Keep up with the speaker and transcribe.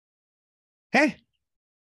Hey,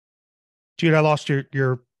 dude, I lost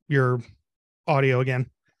your audio again.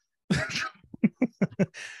 Are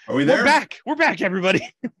we We're there? back. We're back,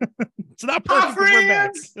 everybody. It's not Hi, perfect, but we're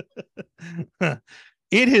back. friends.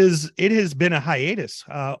 It has been a hiatus.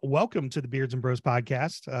 Welcome to the Beards and Bros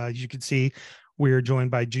podcast. As you can see, we're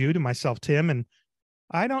joined by Jude and myself, Tim, and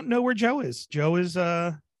I don't know where Joe is. Joe is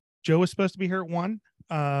supposed to be here at 1.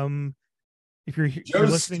 If you're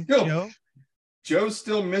listening, Joe's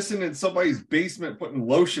still missing in somebody's basement putting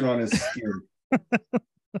lotion on his skin.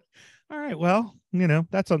 All right, well,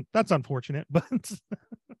 that's unfortunate, but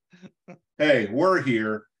Hey, we're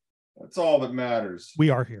here. That's all that matters. we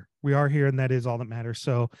are here, and that is all that matters.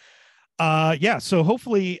 So so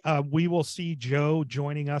hopefully we will see Joe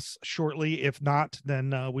joining us shortly. If not,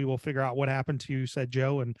 then we will figure out what happened to said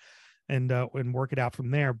Joe and work it out from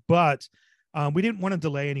there. But we didn't want to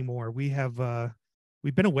delay anymore. We've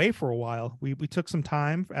been away for a while. We took some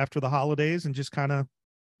time after the holidays and just kind of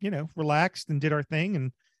relaxed and did our thing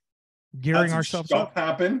and gearing ourselves up.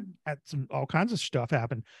 Had all kinds of stuff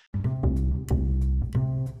happen.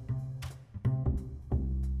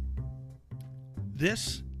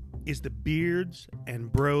 This is the Beards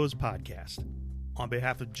and Bros podcast. On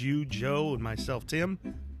behalf of Jude, Joe, and myself, Tim,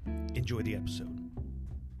 enjoy the episode.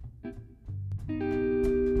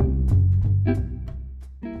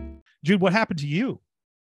 Jude, what happened to you?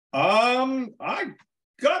 I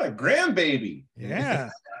got a grandbaby. Yeah,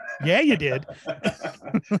 you did.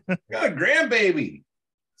 Got a grandbaby.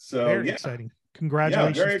 So very exciting.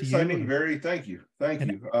 Congratulations. Yeah, very exciting. Thank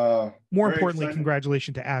you. More importantly,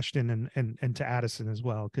 congratulations to Ashton and to Addison as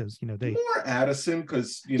well, because they more Addison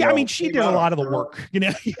because I mean she did a lot of the work. She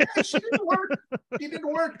didn't work. She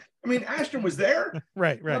didn't work. I mean, Ashton was there.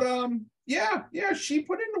 Right. But she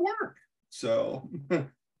put in the work. So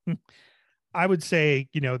I would say,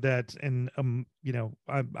 that, and I'm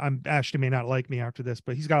Ashton may not like me after this,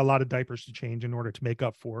 but he's got a lot of diapers to change in order to make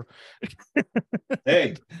up for.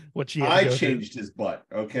 Hey, what I changed his butt.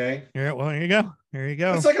 Okay. Yeah. Well, there you go. There you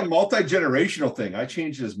go. It's like a multi-generational thing. I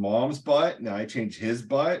changed his mom's butt, and I changed his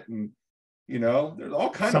butt, and there's all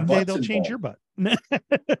kinds of butts. Someday they'll change your butt.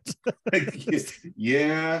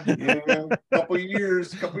 yeah. Couple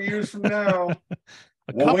years from now.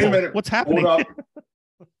 Wait a minute. What's happening? Hold up.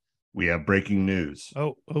 We have breaking news.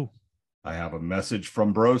 Oh. I have a message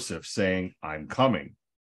from Broseph saying I'm coming.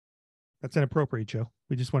 That's inappropriate, Joe.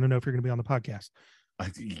 We just want to know if you're going to be on the podcast.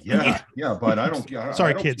 But I don't.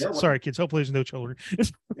 Sorry, kids. Hopefully, there's no children.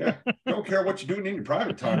 Yeah, don't care what you're doing in your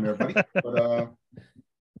private time, there, buddy. But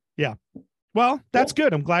yeah. Well, that's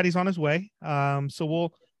good. I'm glad he's on his way.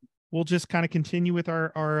 So we'll just kind of continue with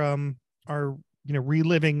our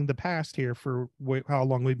reliving the past here for how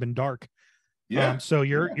long we've been dark. Yeah. So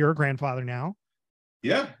you're a grandfather now.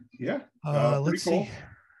 Yeah. Let's cool. see.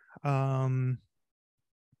 Not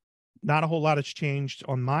a whole lot has changed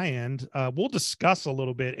on my end. We'll discuss a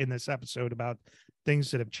little bit in this episode about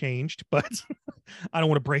things that have changed, but I don't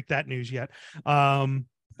want to break that news yet. My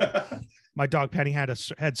dog Penny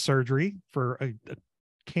had surgery for a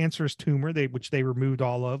cancerous tumor, which they removed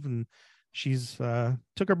all of, and she's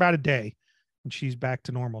took her about a day. And she's back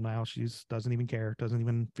to normal now. She's doesn't even care. Doesn't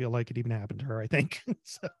even feel like it even happened to her, I think.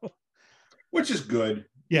 So, which is good.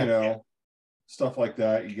 Yeah. Stuff like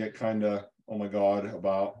that. You get kind of, oh my God,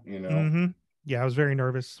 about, Mm-hmm. Yeah, I was very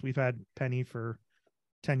nervous. We've had Penny for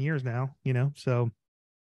 10 years now, so.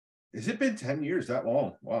 Has it been 10 years that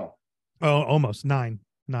long? Wow. Oh, almost 9.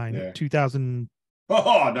 Yeah. 2000.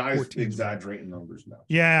 Oh, nice. Exaggerating numbers now.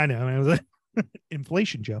 Yeah, I know. It was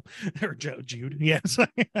inflation, Joe or Jude. Yes, I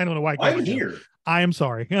don't know why. I'm here. I am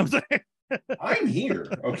sorry. I'm sorry. I'm here.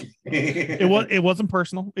 Okay. It wasn't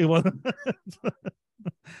personal. It wasn't.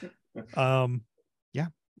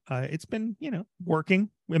 It's been working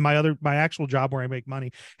in my actual job where I make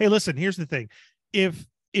money. Hey, listen. Here's the thing. If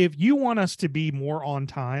you want us to be more on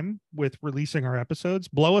time with releasing our episodes,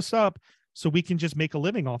 blow us up. So we can just make a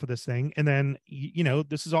living off of this thing. And then,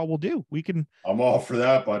 this is all we'll do. I'm all for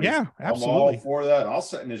that, buddy. Yeah, absolutely. I'm all for that. I'll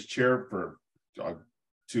sit in this chair for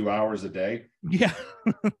 2 hours a day. Yeah.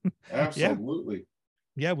 Absolutely.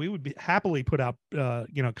 Yeah, we would happily put out,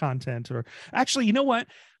 content. Or actually, you know what?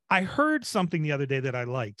 I heard something the other day that I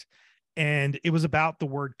liked, and it was about the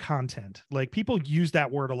word content. Like, people use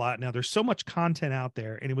that word a lot now. There's so much content out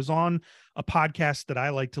there. And it was on a podcast that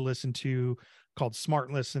I like to listen to called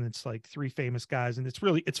Smart Listen. It's like 3 famous guys, and it's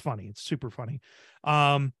funny. It's super funny.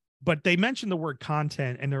 But they mentioned the word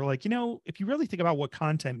content, and they're like, if you really think about what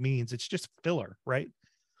content means, it's just filler, right?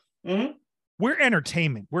 Mm-hmm. We're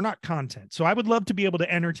entertainment. We're not content. So I would love to be able to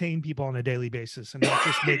entertain people on a daily basis and not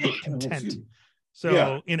just make it content.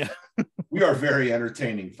 So, We are very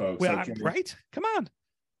entertaining, folks. Well, Okay? right? Come on.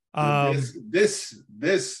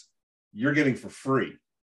 This you're getting for free.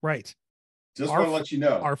 Right. Just want to let you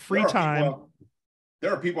know. Our free time.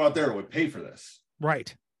 There are people out there that would pay for this.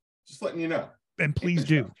 Right. Just letting you know. And please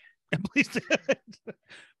do. And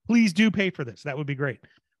please do pay for this. That would be great.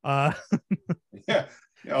 Yeah,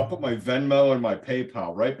 I'll put my Venmo and my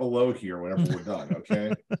PayPal right below here whenever we're done.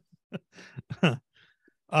 Okay. It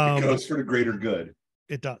goes for the greater good.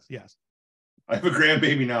 It does. Yes. I have a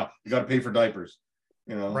grandbaby now. You got to pay for diapers.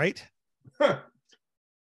 You know. Right.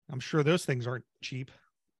 I'm sure those things aren't cheap.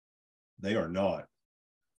 They are not.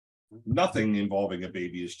 Nothing involving a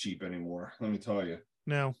baby is cheap anymore. Let me tell you.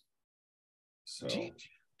 No. So.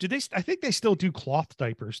 Do they? I think they still do cloth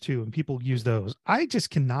diapers too, and people use those. I just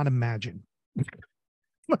cannot imagine.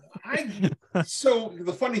 So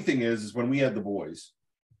the funny thing is when we had the boys,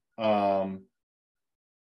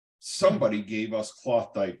 somebody gave us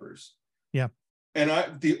cloth diapers. Yeah. And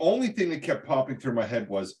the only thing that kept popping through my head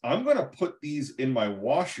was, I'm going to put these in my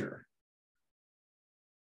washer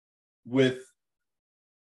with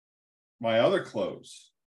my other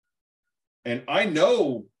clothes. And I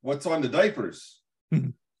know what's on the diapers.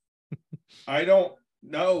 I don't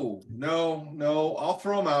know. No. I'll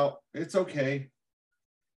throw them out. It's okay.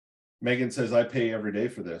 Megan says, I pay every day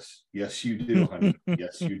for this. Yes, you do, honey.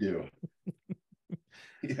 Yes, you do.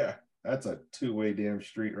 Yeah, that's a two-way damn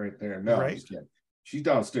street right there. No, right. She's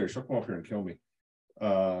downstairs. She'll come up here and kill me.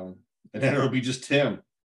 And then it'll be just Tim.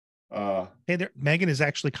 Hey there. Megan is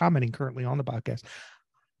actually commenting currently on the podcast.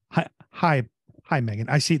 Hi, Megan.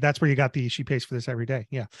 I see that's where you got she pays for this every day.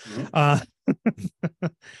 Yeah. Mm-hmm.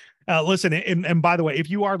 Listen, and by the way,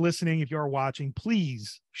 if you are listening, if you are watching,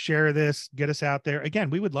 please share this, get us out there.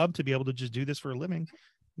 Again, we would love to be able to just do this for a living.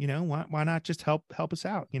 You know, why not just help us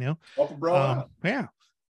out? You know, help a bro out. Yeah.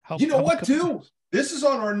 You know what, too? This is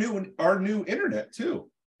on our new internet too.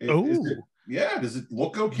 Does it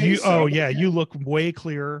look okay? You look way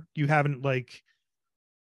clearer. You haven't like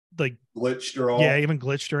glitched or all. Yeah, even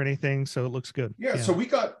glitched or anything. So it looks good. Yeah. So we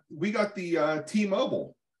got the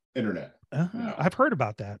T-Mobile internet. I've heard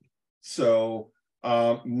about that. So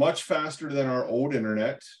much faster than our old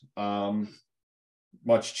internet.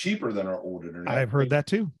 Much cheaper than our old internet. I've heard that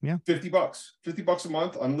too. Yeah. $50 a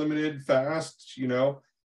month, unlimited, fast, you know.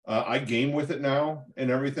 I game with it now and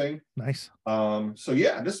everything. Nice. So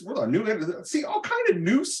yeah, we're a new, see all kind of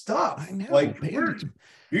new stuff. I know. Like beards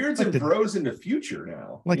like and bros in the future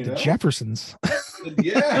now. Like the Jeffersons.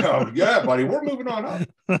 yeah, buddy. We're moving on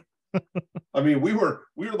up. I mean, we were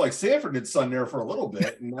like Sanford and Son there for a little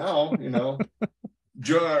bit, and now, you know,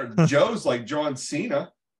 Joe's like John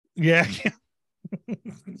Cena. Yeah.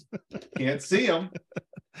 Can't see him.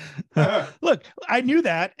 Look, I knew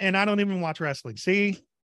that, and I don't even watch wrestling. See,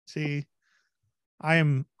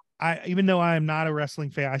 even though I am not a wrestling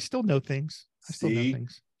fan, I still know things.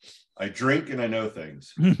 I drink and I know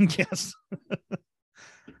things. Yes.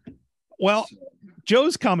 Well,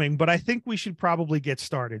 Joe's coming, but I think we should probably get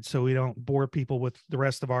started so we don't bore people with the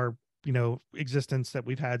rest of our, you know, existence that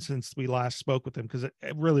we've had since we last spoke with him, because it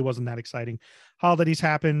really wasn't that exciting. Holidays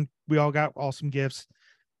happened. We all got awesome gifts,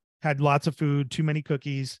 had lots of food, too many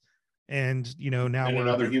cookies, and, you know, now we're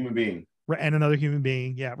another human being. And another human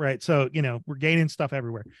being. Yeah, right. So, you know, we're gaining stuff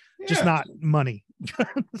everywhere, just not money.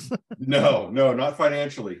 No, not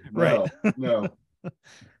financially. No, right. No.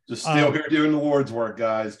 Just still here doing the Lord's work,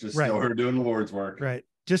 guys. Just still here doing the Lord's work. Right.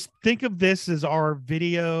 Just think of this as our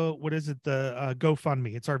video. What is it? The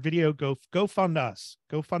GoFundMe. It's our video. Go fund us.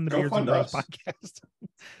 Go fund the Beards and Bros podcast.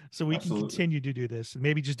 So we can continue to do this and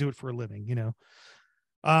maybe just do it for a living, you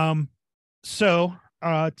know? So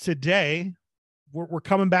today we're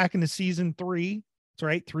coming back into season 3. That's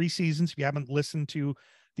right. 3 seasons. If you haven't listened to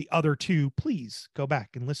the other 2, please go back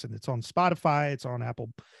and listen. It's on Spotify. It's on Apple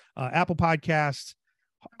Podcasts,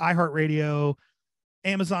 iHeartRadio,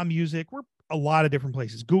 Amazon Music. We're a lot of different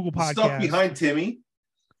places. Google Podcasts. Stuff behind Timmy.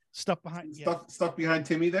 Stuff behind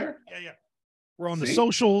Timmy there. Yeah. We're on the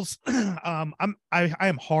socials. I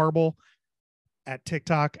am horrible at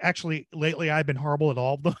TikTok. Actually, lately I've been horrible at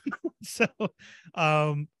all of them. So,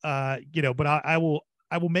 you know, but I will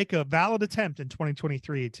make a valid attempt in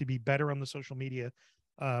 2023 to be better on the social media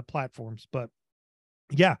platforms. But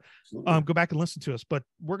yeah, go back and listen to us. But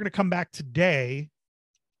we're going to come back today.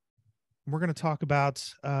 We're going to talk about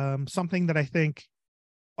something that I think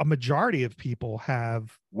a majority of people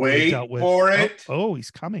have dealt with. For it. Oh, he's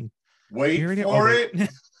coming. Wait for it.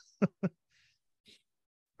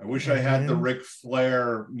 I wish I had the Ric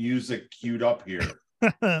Flair music queued up here.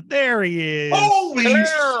 There he is. Holy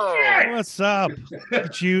shit! What's up? Look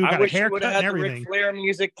at you got a haircut and everything. Ric Flair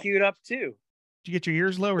music queued up too. Did you get your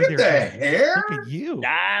ears lowered Get there? the hair. Look at you.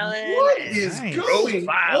 What is going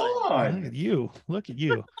on? Look at you. Look at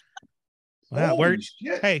you. Wow. Holy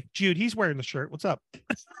shit. Hey, Jude, he's wearing the shirt. What's up?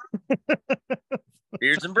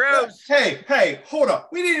 Beards and Bros. Hey, hold up.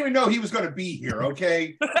 We didn't even know he was going to be here,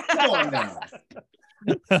 okay? Come on now.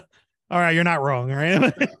 All right, you're not wrong, all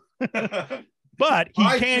right? But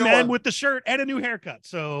he came in with the shirt and a new haircut.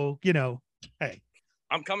 So, hey.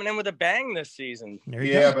 I'm coming in with a bang this season.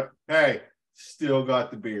 Yeah, but hey, still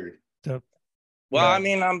got the beard. Well, yeah. I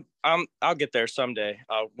mean, I'll get there someday.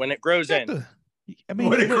 When it grows in.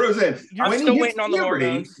 When it grows in. I'm still waiting on the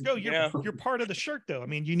hormones. Joe, you're part of the shirt, though. I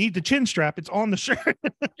mean, you need the chin strap. It's on the shirt.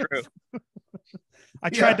 True. I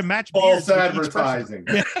tried to match false advertising.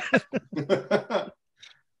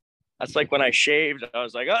 That's like when I shaved. I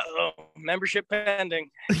was like, oh, membership pending.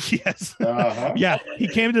 Yes. Uh-huh. Yeah. He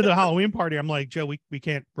came to the Halloween party. I'm like, Joe, we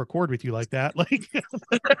can't record with you like that. Like,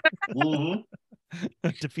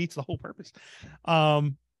 defeats the whole purpose.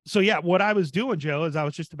 So yeah, what I was doing, Joe, is I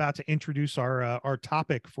was just about to introduce our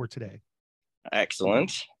topic for today.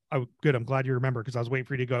 Excellent. Oh, good. I'm glad you remember, because I was waiting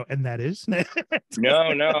for you to go. And that is no,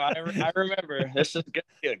 I remember. This is gonna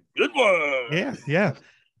be a good one. Yeah.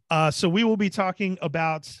 So we will be talking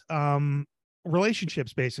about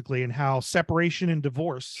relationships, basically, and how separation and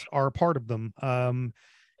divorce are a part of them.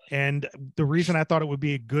 And the reason I thought it would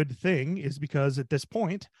be a good thing is because at this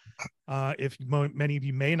point, if many of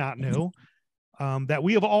you may not know, that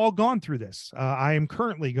we have all gone through this. I am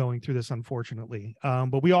currently going through this, unfortunately,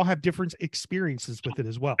 but we all have different experiences with it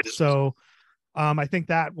as well. So I think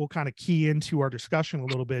that will kind of key into our discussion a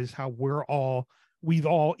little bit, is how we've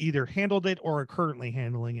all either handled it or are currently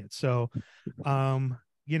handling it. So,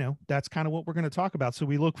 that's kind of what we're going to talk about. So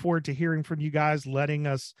we look forward to hearing from you guys, letting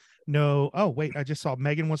us know. Oh, wait, I just saw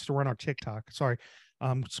Megan wants to run our TikTok. Sorry.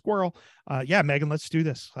 Squirrel. Yeah, Megan, let's do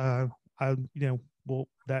this. I'm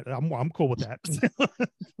cool with that.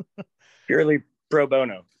 Purely pro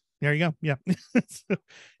bono. There you go. Yeah.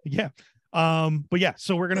 Yeah. But yeah,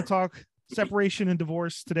 so we're going to talk separation and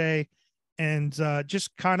divorce today. And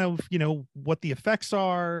just kind of, what the effects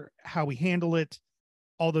are, how we handle it,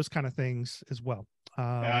 all those kind of things as well.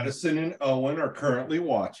 Addison and Owen are currently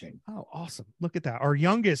watching. Oh, awesome. Look at that. Our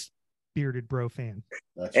youngest bearded bro fan.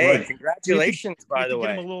 That's right. Congratulations, by the way.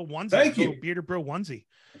 Get him a little onesie. Thank you. Little bearded bro onesie.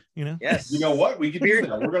 Yes. You know what? We could do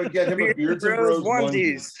that. We're going to get him a Beards and Bros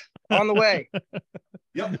onesies. On the way.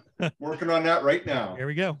 Yep. Working on that right now. Here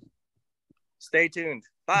we go. Stay tuned.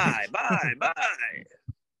 Bye.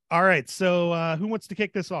 All right, so who wants to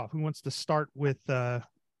kick this off? Who wants to start with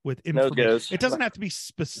information? No goes. It doesn't have to be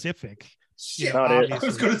specific. I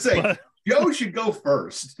was going to say, Joe should go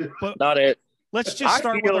first. But not it. Let's just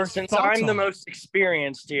start with our since thoughts I'm the most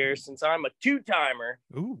experienced here, since I'm a two-timer.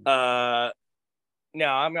 Ooh. No,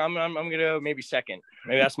 I'm gonna go maybe second.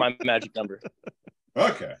 Maybe that's my magic number.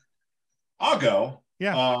 Okay, I'll go.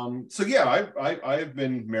 Yeah. So yeah, I've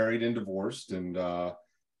been married and divorced, and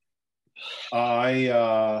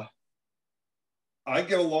I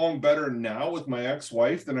get along better now with my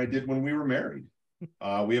ex-wife than I did when we were married.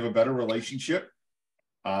 We have a better relationship.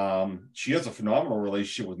 She has a phenomenal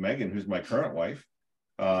relationship with Megan, who's my current wife,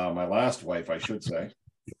 my last wife, I should say.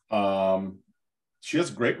 She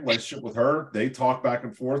has a great relationship with her. They talk back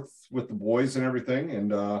and forth with the boys and everything.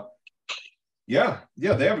 And yeah,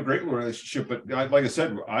 they have a great relationship. But like I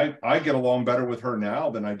said, I get along better with her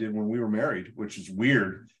now than I did when we were married, which is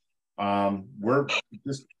weird. We're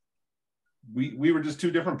just we were just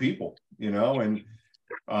two different people, and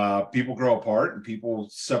people grow apart and people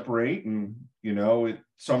separate, and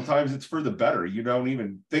sometimes it's for the better. You don't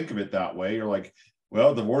even think of it that way. You're like,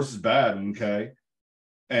 well, divorce is bad, okay?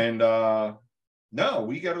 And no,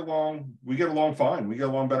 we get along fine. We get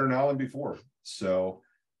along better now than before. So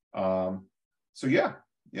yeah.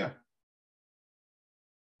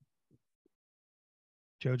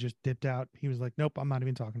 Joe just dipped out. He was like, nope, I'm not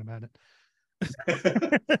even talking about it.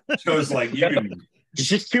 Joe's like, it's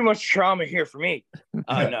just too much trauma here for me.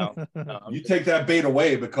 No. You take that bait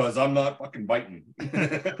away, because I'm not fucking biting.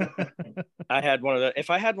 If I had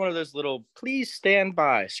one of those little please stand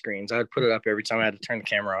by screens, I'd put it up every time I had to turn the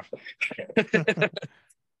camera off.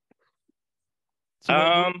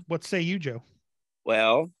 So what say you, Joe?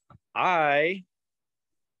 Well, I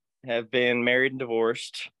have been married and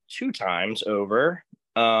divorced 2 times over.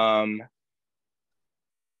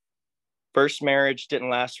 First marriage didn't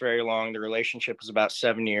last very long. The relationship was about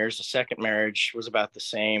 7 years. The second marriage was about the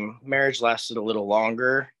same. Marriage lasted a little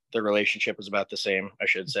longer. The relationship was about the same, I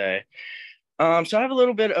should say. So I have a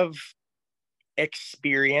little bit of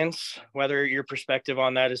experience, whether your perspective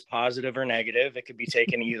on that is positive or negative. It could be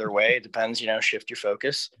taken either way. It depends, shift your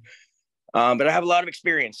focus. But I have a lot of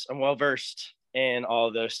experience. I'm well versed in all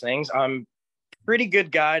of those things. I'm a pretty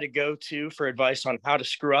good guy to go to for advice on how to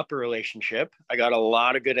screw up a relationship. I got a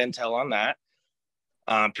lot of good intel on that.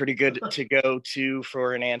 Pretty good to go to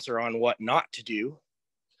for an answer on what not to do.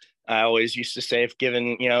 I always used to say,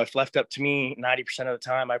 if left up to me 90% of the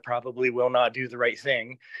time, I probably will not do the right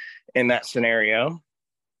thing in that scenario.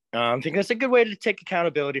 I think that's a good way to take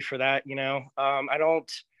accountability for that. I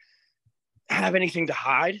don't have anything to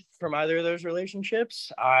hide from either of those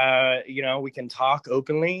relationships. We can talk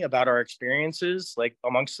openly about our experiences, like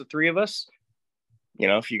amongst the three of us.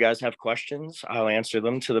 If you guys have questions, I'll answer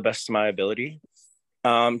them to the best of my ability.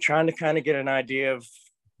 Trying to kind of get an idea of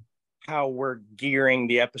how we're gearing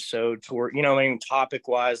the episode toward, topic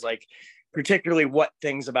wise, like particularly what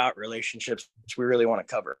things about relationships we really want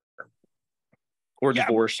to cover, or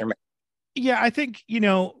divorce, or I think,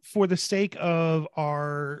 for the sake of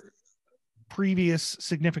our previous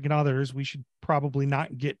significant others, we should probably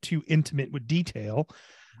not get too intimate with detail.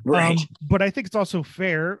 right. But I think it's also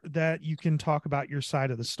fair that you can talk about your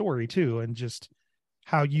side of the story too, and just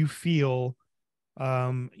how you feel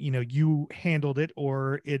you handled it,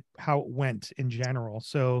 or how it went in general.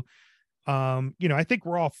 So I think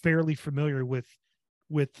we're all fairly familiar with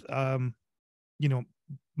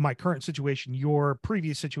my current situation, your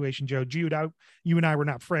previous situation, Joe. Jude, you and I were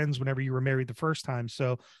not friends whenever you were married the first time.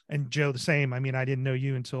 So, and Joe, the same. I mean, I didn't know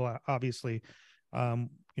you until obviously you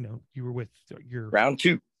were with your round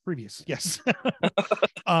two previous. Yes.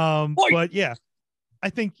 But yeah, I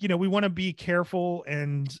think, we want to be careful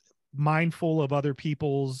and mindful of other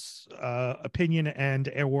people's opinion and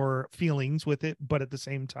or feelings with it, but at the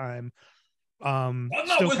same time, I'm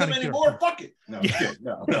not with him anymore. Fuck it. No, yeah.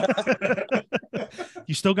 No.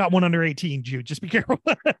 You still got one under 18, Jude. Just be careful.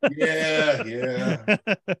 Yeah.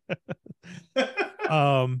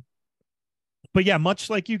 But yeah, much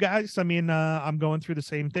like you guys, I mean, I'm going through the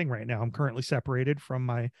same thing right now. I'm currently separated from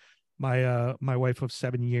my wife of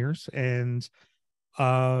 7 years, and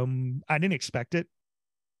I didn't expect it.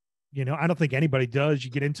 I don't think anybody does.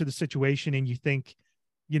 You get into the situation and you think,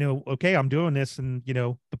 okay, I'm doing this, and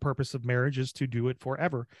the purpose of marriage is to do it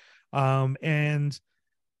forever. And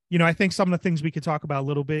I think some of the things we could talk about a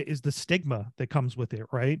little bit is the stigma that comes with it,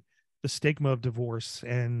 right? The stigma of divorce,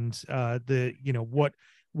 and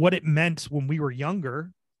what it meant when we were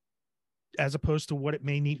younger, as opposed to what it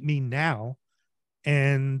may mean now,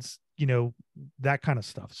 and that kind of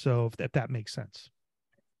stuff. So if that makes sense.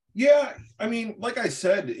 Yeah, I mean, like I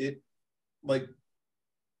said,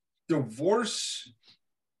 divorce,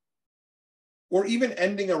 or even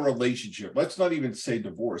ending a relationship, let's not even say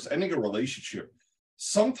divorce, ending a relationship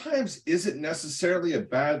sometimes isn't necessarily a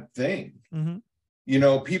bad thing.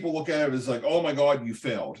 Mm-hmm. People look at it as like, oh my God, you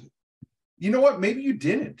failed. You know what? Maybe you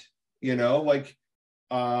didn't.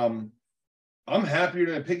 I'm happier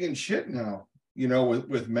than a pig in shit now,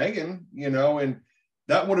 with Megan, and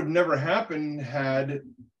that would have never happened had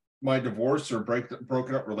my divorce or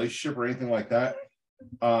broken up relationship or anything like that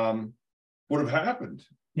would have happened.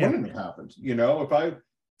 Wouldn't have happened. If I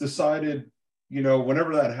decided,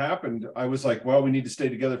 whenever that happened, I was like, well, we need to stay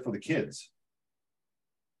together for the kids.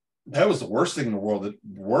 That was the worst thing in the world, the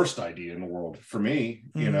worst idea in the world for me,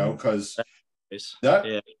 because that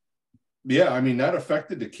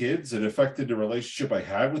affected the kids. It affected the relationship I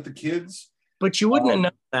had with the kids. But you wouldn't have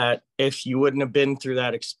known that if you wouldn't have been through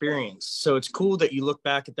that experience. So it's cool that you look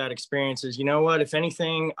back at that experience as, if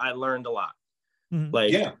anything, I learned a lot.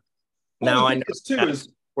 Mm-hmm. Now I know is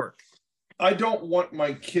work. I don't want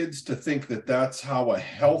my kids to think that that's how a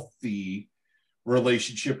healthy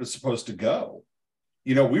relationship is supposed to go.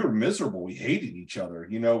 We were miserable. We hated each other.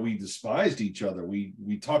 We despised each other.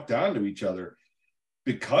 We talked down to each other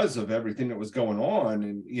because of everything that was going on.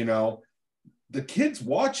 And, the kids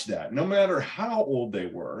watched that no matter how old they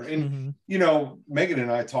were. And, Megan and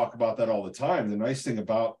I talk about that all the time. The nice thing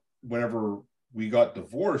about whenever we got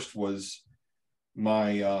divorced was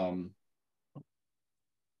my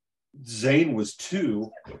Zane was 2,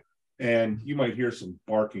 and you might hear some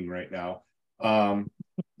barking right now.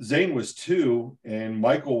 Zane was 2 and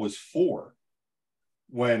Michael was 4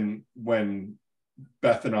 when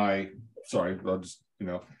Beth and I,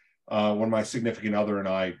 when my significant other and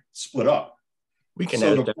I split up.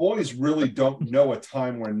 So the boys really don't know a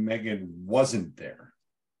time when Megan wasn't there,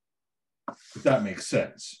 if that makes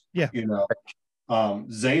sense. Yeah.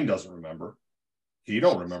 Zane doesn't remember. He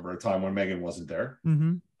don't remember a time when Megan wasn't there.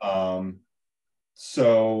 Mm-hmm.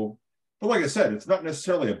 But like I said, it's not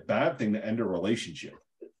necessarily a bad thing to end a relationship,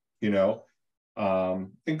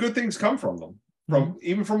 and good things come from them.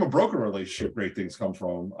 Even from a broken relationship, great things come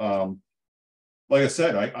from them. Like I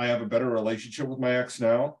said, I have a better relationship with my ex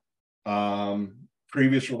now.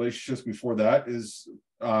 Previous relationships before that is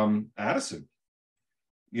Addison.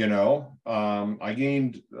 I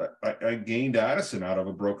gained Addison out of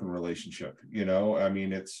a broken relationship. I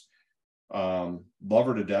mean, it's love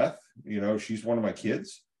her to death. She's one of my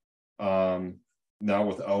kids. Now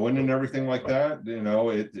with Owen and everything like that,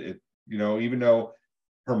 even though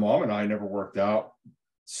her mom and I never worked out,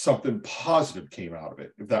 something positive came out of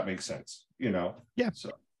it, if that makes sense. Yeah.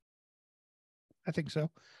 So I think so.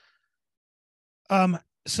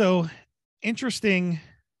 So interesting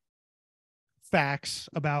facts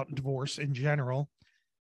about divorce in general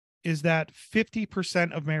is that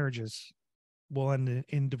 50% of marriages will end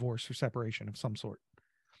in divorce or separation of some sort.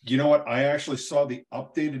 You know what? I actually saw the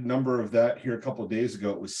updated number of that here a couple of days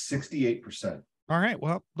ago. It was 68%. All right.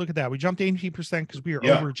 Well, look at that. We jumped 18% because we are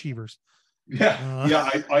overachievers. Yeah.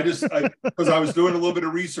 I just because I was doing a little bit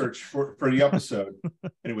of research for the episode,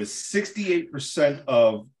 and it was 68%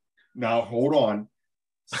 of, now hold on,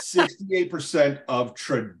 68% of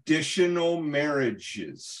traditional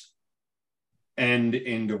marriages end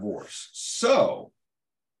in divorce. So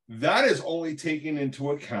that is only taking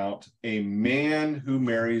into account a man who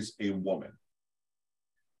marries a woman.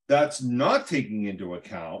 That's not taking into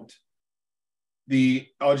account the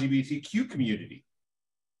LGBTQ community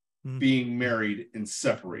being married and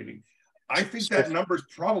separating. I think that number is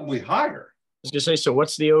probably higher. I was gonna say, so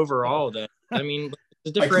what's the overall then? I mean,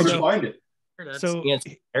 the I couldn't find it. So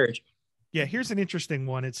marriage. Yeah, here's an interesting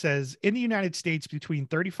one. It says in the United States, between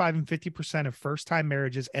 35 and 50% of first-time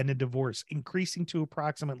marriages end in divorce, increasing to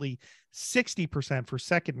approximately 60% for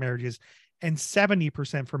second marriages and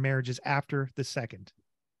 70% for marriages after the second.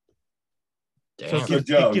 Damn. So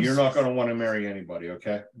Joe, you're not going to want to marry anybody,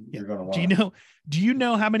 okay? You're going to want. Do you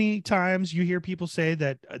know how many times you hear people say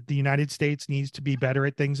that the United States needs to be better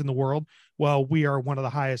at things in the world? Well, we are one of the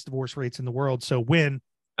highest divorce rates in the world. So when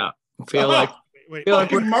I feel like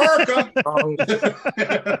America.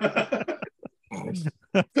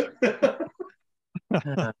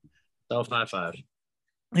 Self high five.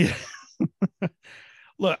 Yeah.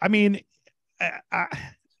 Look, I mean,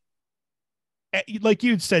 like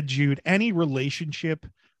you'd said, Jude, any relationship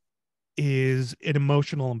is an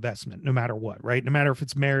emotional investment, no matter what, right? No matter if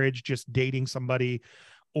it's marriage, just dating somebody,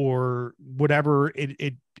 or whatever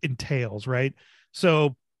it entails, right?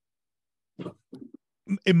 So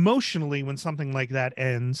emotionally, when something like that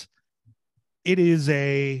ends, it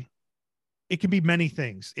can be many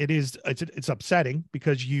things. It's upsetting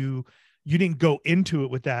because you didn't go into it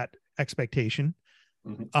with that expectation.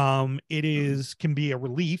 Mm-hmm. Can be a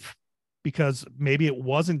relief because maybe it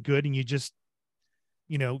wasn't good and you just,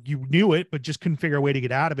 you knew it, but just couldn't figure a way to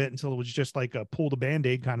get out of it until it was just like a pull the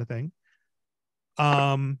Band-Aid kind of thing.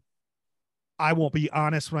 I won't be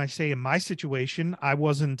honest when I say in my situation, I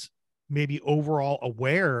wasn't maybe overall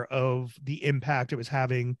aware of the impact it was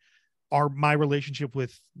having, my relationship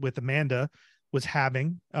with Amanda was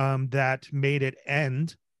having, that made it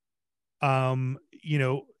end. And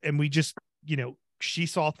we just, she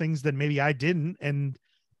saw things that maybe I didn't. And,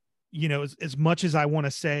 as much as I want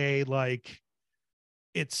to say like,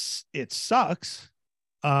 it sucks.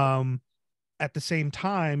 At the same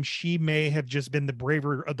time, she may have just been the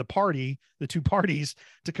braver of the two parties,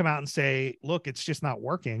 to come out and say, look, it's just not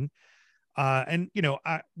working.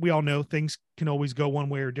 We all know things can always go one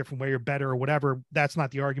way or a different way or better or whatever. That's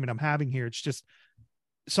not the argument I'm having here. It's just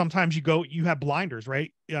sometimes you have blinders,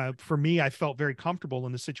 right? For me, I felt very comfortable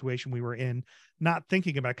in the situation we were in, not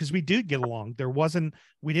thinking about it, because we did get along.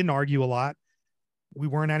 We didn't argue a lot. We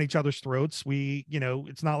weren't at each other's throats.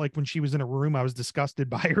 It's not like when she was in a room, I was disgusted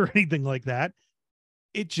by her or anything like that.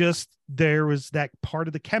 It just, there was that part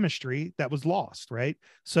of the chemistry that was lost. Right.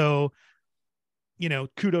 So,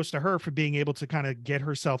 kudos to her for being able to kind of get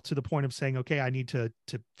herself to the point of saying, okay, I need to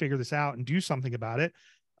figure this out and do something about it.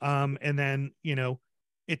 And then,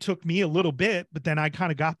 it took me a little bit, but then I kind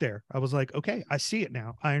of got there. I was like, okay, I see it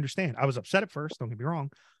now. I understand. I was upset at first, don't get me wrong,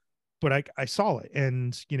 but I saw it.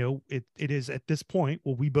 And, it is at this point,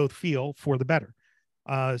 we both feel for the better.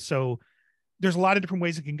 So there's a lot of different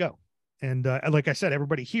ways it can go. And like I said,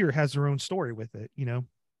 everybody here has their own story with it,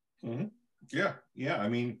 Mm-hmm. Yeah. I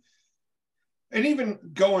mean, and even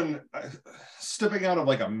stepping out of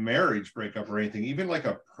like a marriage breakup or anything, even like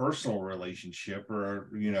a personal relationship or,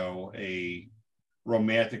 a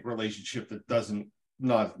romantic relationship that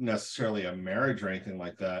not necessarily a marriage or anything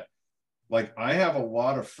like that. Like I have a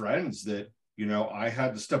lot of friends that, I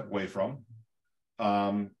had to step away from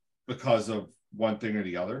because of one thing or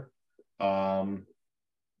the other.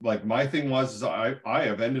 Like my thing was I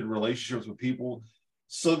have ended relationships with people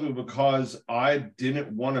simply because I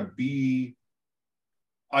didn't want to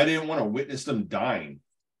witness them dying.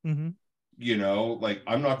 Mm-hmm. You know, like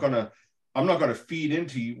I'm not gonna feed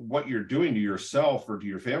into what you're doing to yourself or to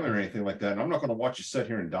your family or anything like that. And I'm not gonna watch you sit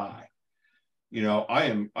here and die. You know, I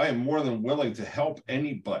am more than willing to help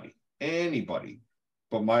anybody.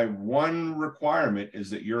 But my one requirement is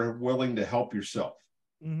that you're willing to help yourself.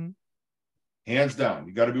 Mm-hmm. Hands down.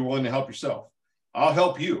 You got to be willing to help yourself. I'll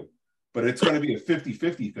help you, but it's going to be a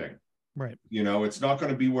 50-50 thing. Right. You know, it's not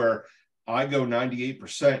going to be where I go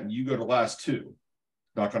 98% and you go to last two.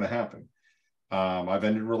 Not going to happen. I've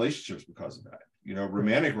ended relationships because of that. You know,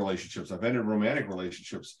 romantic relationships. I've ended romantic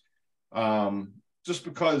relationships just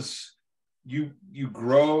because you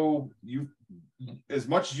grow, as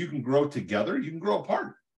much as you can grow together, you can grow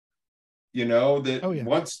apart. You know, that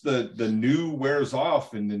once the new wears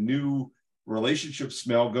off and the new relationship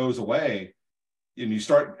smell goes away and you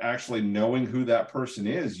start actually knowing who that person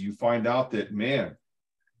is, you find out that, man,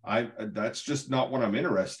 that's just not what I'm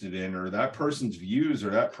interested in, or that person's views or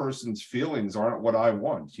that person's feelings aren't what I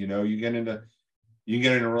want. You know, you get in a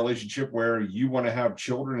relationship where you want to have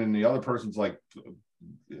children and the other person's like,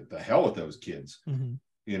 the hell with those kids. Mm-hmm.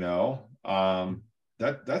 You know,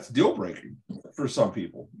 that's deal breaking for some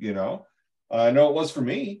people. You know, I know it was for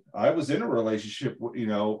me. I was in a relationship, you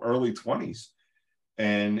know, early 20s,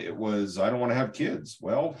 and it was, I don't want to have kids.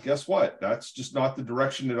 Well, guess what? That's just not the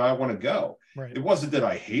direction that I want to go. Right. It wasn't that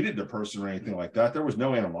I hated the person or anything like that. There was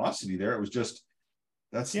no animosity there. It was just,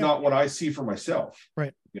 that's not what I see for myself.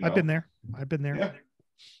 Right. You know? I've been there. Yeah.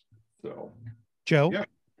 So, Joe. Yeah.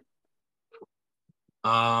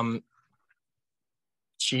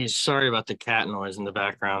 Geez, sorry about the cat noise in the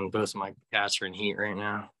background. Both of my cats are in heat right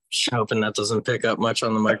now. Just hoping that doesn't pick up much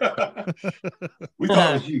on the microphone. We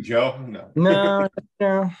thought it was you, Joe. No.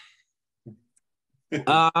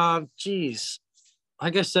 Geez.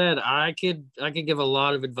 Like I said, I could give a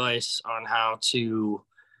lot of advice on how to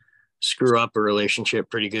screw up a relationship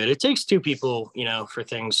pretty good. It takes two people, you know, for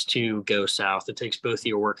things to go south. It takes both of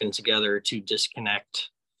you working together to disconnect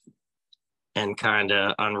and kind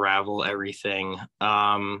of unravel everything.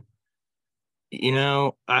 You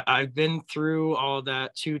know, I've been through all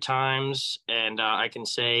that 2 times, and I can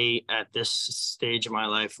say at this stage of my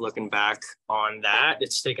life, looking back on that,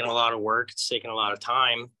 it's taken a lot of work, it's taken a lot of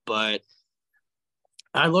time, but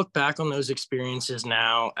I look back on those experiences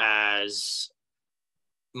now as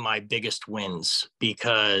my biggest wins,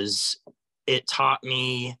 because it taught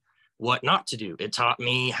me what not to do. It taught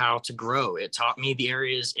me how to grow. It taught me the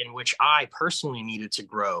areas in which I personally needed to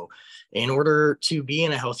grow. In order to be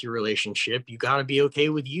in a healthy relationship, you got to be okay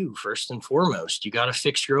with you first and foremost. You got to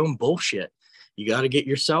fix your own bullshit. You got to get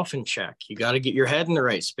yourself in check. You got to get your head in the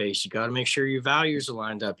right space. You got to make sure your values are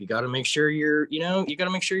lined up. You got to make sure you got to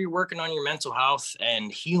make sure you're working on your mental health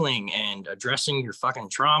and healing and addressing your fucking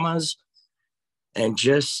traumas and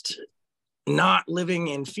just not living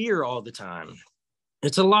in fear all the time.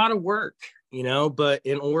 It's a lot of work, you know, but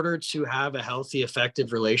in order to have a healthy,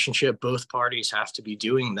 effective relationship, both parties have to be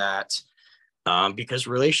doing that, because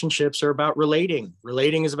relationships are about relating.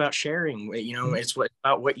 Relating is about sharing. You know, it's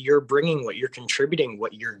about what you're bringing, what you're contributing,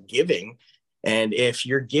 what you're giving. And if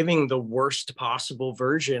you're giving the worst possible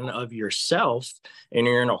version of yourself and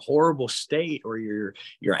you're in a horrible state, or you're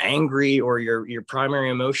angry, or your primary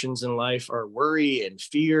emotions in life are worry and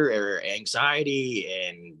fear or anxiety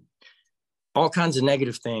and all kinds of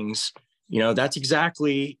negative things, you know, that's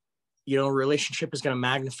exactly, you know, a relationship is going to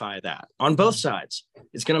magnify that on both sides.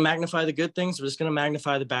 It's going to magnify the good things, but it's going to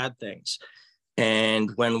magnify the bad things.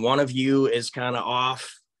 And when one of you is kind of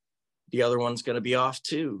off, the other one's going to be off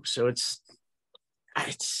too. So it's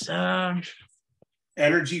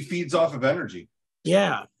energy feeds off of energy.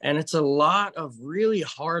 Yeah. And it's a lot of really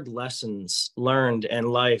hard lessons learned in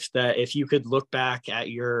life that if you could look back at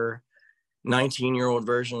your 19-year-old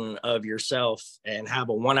version of yourself and have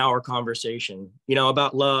a 1-hour conversation, you know,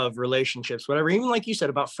 about love, relationships, whatever, even like you said,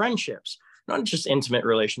 about friendships, not just intimate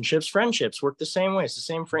relationships, friendships work the same way. It's the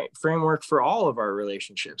same framework for all of our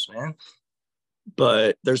relationships, man.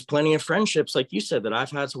 But there's plenty of friendships, like you said, that I've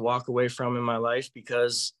had to walk away from in my life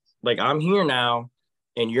because, like, I'm here now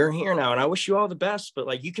and you're here now, and I wish you all the best, but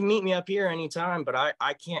like, you can meet me up here anytime, but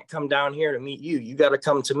I can't come down here to meet you. You got to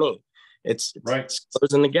come to me. It's right. It's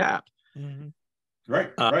closing the gap. Mm-hmm.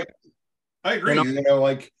 Right. I agree. You know,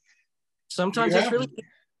 like sometimes that's really,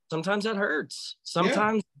 sometimes that hurts.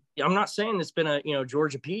 Sometimes I'm not saying it's been a, you know,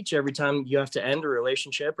 Georgia peach every time you have to end a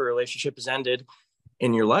relationship or a relationship is ended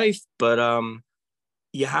in your life, but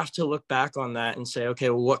you have to look back on that and say, okay,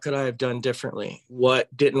 well, what could I have done differently? What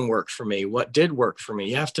didn't work for me? What did work for me?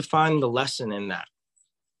 You have to find the lesson in that.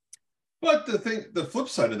 But the flip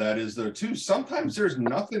side of that is, though, too, sometimes there's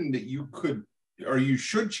nothing that you could or you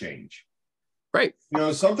should change. Right. You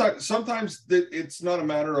know, sometimes it's not a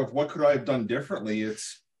matter of what could I have done differently.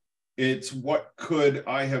 It's what could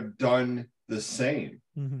I have done the same.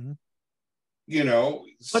 Mm-hmm. You know,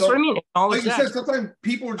 that's what I mean. Like you said, sometimes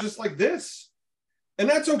people are just like this, and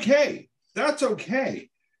that's okay. That's okay.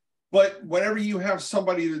 But whenever you have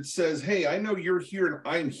somebody that says, "Hey, I know you're here and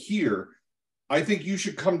I'm here. I think you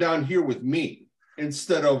should come down here with me,"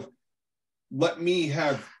 instead of let me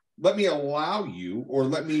allow you, or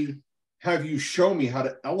let me have you show me how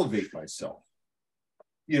to elevate myself.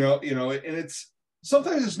 You know, and it's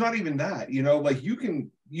sometimes it's not even that, you know, like you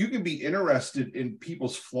can be interested in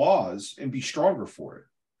people's flaws and be stronger for it.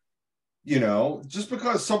 You know, just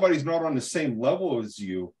because somebody's not on the same level as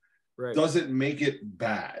you doesn't make it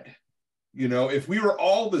bad. You know, if we were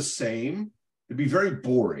all the same, it'd be very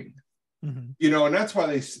boring. Mm-hmm. You know, and that's why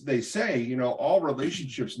they say, you know, all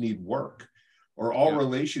relationships need work, or all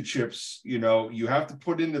relationships, you know, you have to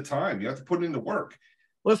put in the time, you have to put in the work.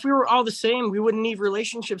 Well, if we were all the same, we wouldn't need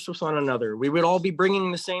relationships with one another. We would all be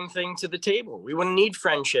bringing the same thing to the table. We wouldn't need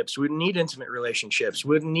friendships. We wouldn't need intimate relationships.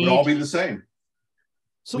 We'd all be the same.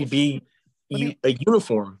 So we'd be a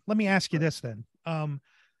uniform. Let me ask you this then.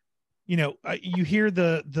 You know, you hear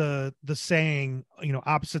the saying, you know,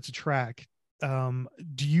 opposites attract.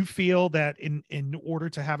 Do you feel that in order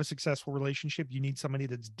to have a successful relationship, you need somebody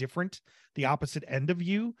that's different, the opposite end of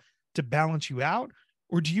you, to balance you out?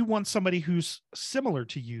 Or do you want somebody who's similar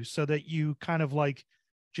to you so that you kind of like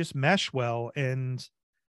just mesh well and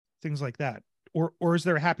things like that? Or is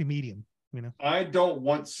there a happy medium? You know, I don't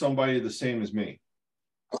want somebody the same as me.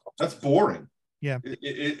 That's boring. Yeah.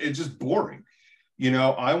 It's just boring. You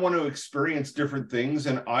know, I want to experience different things,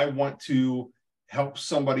 and I want to help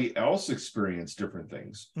somebody else experience different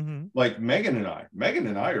things. Mm-hmm. Like Megan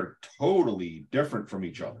and I are totally different from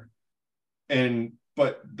each other.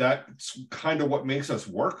 But that's kind of what makes us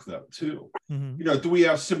work, though, too. Mm-hmm. You know, do we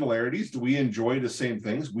have similarities? Do we enjoy the same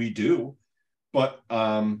things? We do. But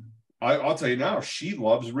I'll tell you now, she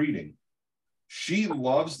loves reading. She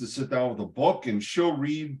loves to sit down with a book, and she'll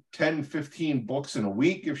read 10, 15 books in a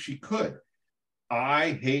week if she could.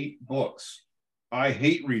 I hate books. I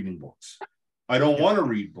hate reading books. I don't want to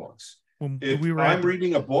read books. If I'm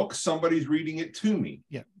reading a book, somebody's reading it to me.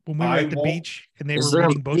 Yeah. When we were at the beach and they were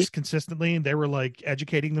reading books consistently, and they were like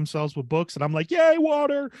educating themselves with books, and I'm like, yay,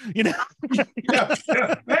 water, you know. Yeah.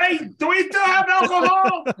 Hey, do we still have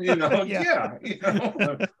alcohol? You know, yeah. You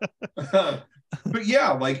know. But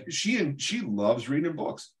yeah, like she loves reading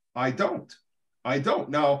books. I don't.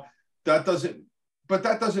 Now that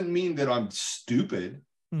doesn't mean that I'm stupid.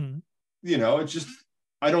 Mm-hmm. You know, it's just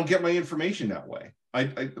I don't get my information that way.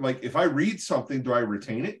 I like, if I read something, do I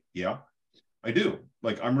retain it? Yeah, I do.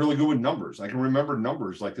 Like, I'm really good with numbers. I can remember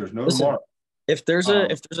numbers like there's no tomorrow. If there's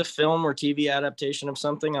a film or TV adaptation of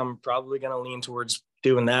something, I'm probably going to lean towards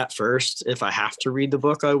doing that first. If I have to read the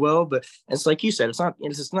book, I will. But it's like you said,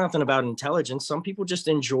 it's nothing about intelligence. Some people just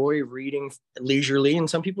enjoy reading leisurely, and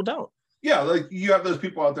some people don't. Yeah, like you have those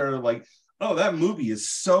people out there that are like, oh, that movie is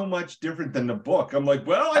so much different than the book. I'm like,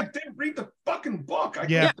 well, I didn't read the fucking book.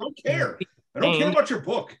 I don't care. I don't care about your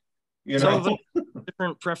book. You know,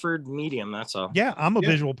 different preferred medium. That's all. Yeah, I'm a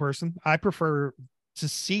visual person. I prefer to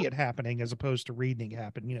see it happening as opposed to reading it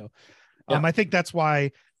happen. You know, I think that's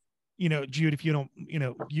why, you know, Jude, if you don't, you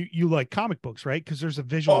know, you like comic books, right? Because there's a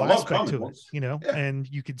visual aspect to it, you know, and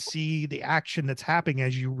you can see the action that's happening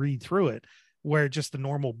as you read through it. Where just the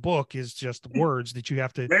normal book is just words that you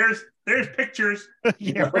have to. There's pictures.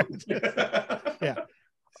 Yeah. Yeah.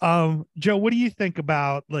 Joe, what do you think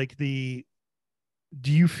about like do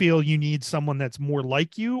you feel you need someone that's more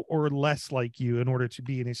like you or less like you in order to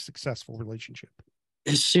be in a successful relationship?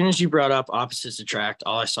 As soon as you brought up opposites attract,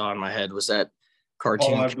 all I saw in my head was that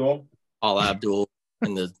cartoon. Paula Abdul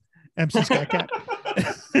in the MC Sky Cat.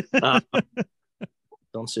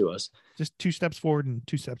 Don't sue us. Just 2 steps forward and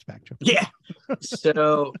 2 steps back, Joe. Yeah.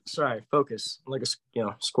 So sorry, focus. I'm like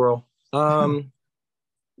a squirrel. I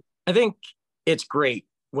think it's great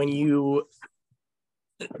when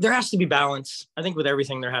there has to be balance. I think with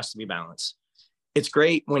everything, there has to be balance. It's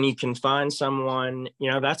great when you can find someone,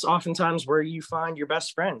 you know, that's oftentimes where you find your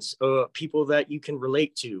best friends, people that you can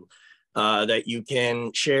relate to, that you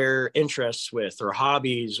can share interests with, or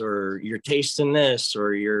hobbies, or your taste in this,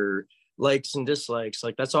 or your likes and dislikes.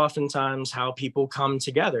 Like, that's oftentimes how people come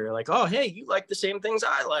together. Like, oh, hey, you like the same things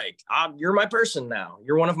I like. You're my person now.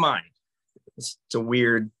 You're one of mine. It's a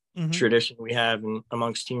weird tradition we have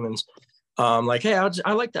amongst humans. Like, hey,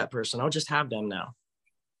 I like that person. I'll just have them now.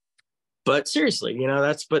 But seriously, you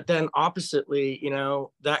know, but then oppositely, you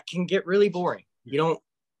know, that can get really boring. You don't,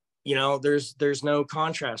 you know, there's no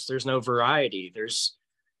contrast. There's no variety.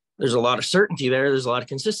 there's a lot of certainty there. There's a lot of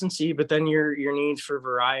consistency, but then your need for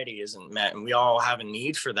variety isn't met. And we all have a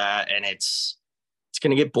need for that. And it's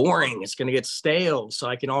going to get boring. It's going to get stale. So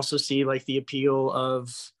I can also see like the appeal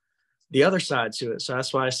of the other side to it. So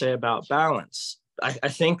that's why I say about balance. I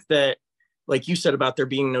think that, like you said about there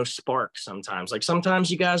being no spark sometimes, like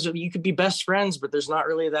sometimes you could be best friends, but there's not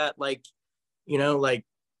really that, like, you know, like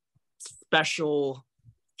special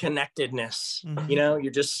connectedness, you know,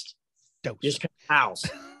 you're just pals.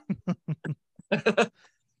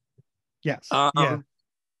 Yes. Yeah.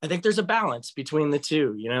 I think there's a balance between the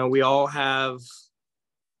two. You know, we all have,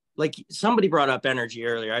 like somebody brought up energy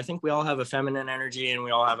earlier. I think we all have a feminine energy and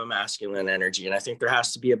we all have a masculine energy. And I think there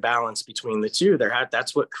has to be a balance between the two.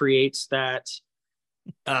 That's what creates that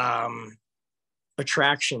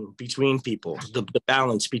attraction between people, the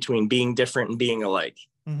balance between being different and being alike.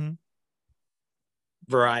 Mm-hmm.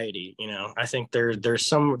 Variety, you know, I think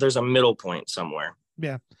there's a middle point somewhere.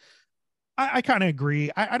 Yeah. I kind of agree.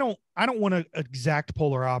 I don't want an exact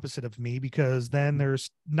polar opposite of me, because then there's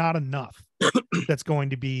not enough that's going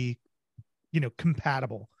to be, you know,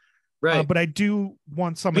 compatible. Right. But I do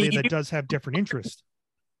want somebody that does have different interests.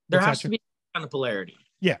 There has to be kind of polarity.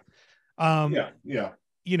 Yeah. Yeah.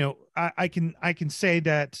 You know, I can say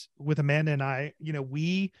that with Amanda and I, you know,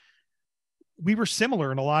 we were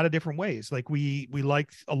similar in a lot of different ways. Like we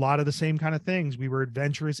liked a lot of the same kind of things. We were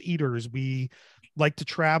adventurous eaters. We liked to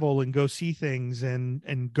travel and go see things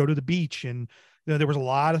and go to the beach. And you know, there was a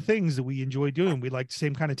lot of things that we enjoyed doing. We liked the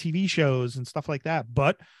same kind of TV shows and stuff like that,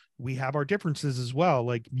 but we have our differences as well.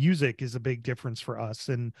 Like music is a big difference for us.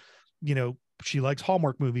 And, you know, she likes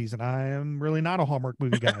Hallmark movies and I am really not a Hallmark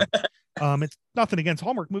movie guy. It's nothing against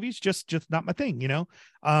Hallmark movies, just not my thing, you know?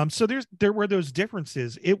 So there were those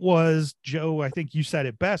differences. It was, Joe, I think you said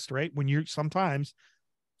it best, right? When sometimes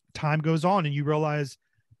time goes on and you realize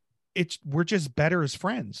we're just better as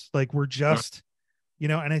friends. Like we're just, you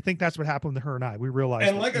know, and I think that's what happened to her and I. We realized.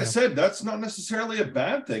 And like I said, that's not necessarily a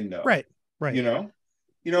bad thing though. Right. You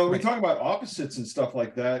know, we talk about opposites and stuff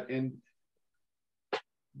like that. And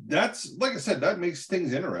that's, like I said, that makes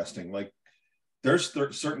things interesting. Like there's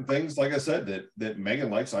certain things, like I said, that Megan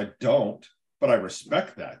likes, I don't, but I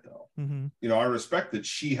respect that though. Mm-hmm. You know, I respect that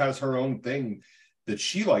she has her own thing that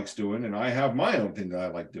she likes doing, and I have my own thing that I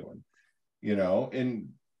like doing, you know, and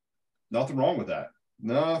nothing wrong with that.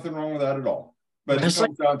 Nothing wrong with that at all. But it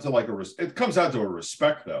comes down to it comes down to a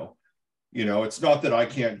respect though. You know, it's not that I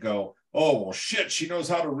can't go, oh, well, shit, she knows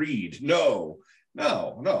how to read. No,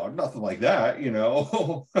 nothing like that, you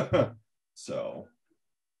know. So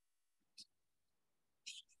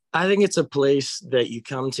I think it's a place that you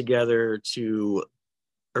come together to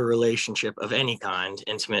a relationship of any kind,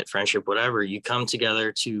 intimate, friendship, whatever. You come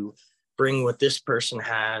together to bring what this person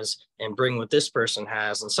has and bring what this person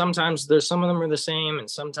has. And sometimes some of them are the same and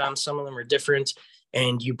sometimes some of them are different.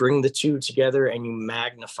 And you bring the two together and you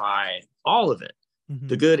magnify all of it,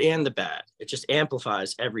 the good and the bad. It just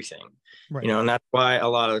amplifies everything. Right. You know, and that's why a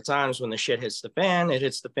lot of the times when the shit hits the fan, it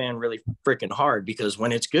hits the fan really freaking hard, because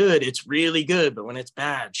when it's good, it's really good. But when it's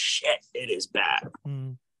bad, shit, it is bad.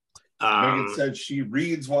 Megan said she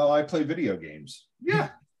reads while I play video games. Yeah.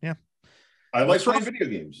 I like playing video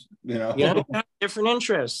games, you know. Yeah, different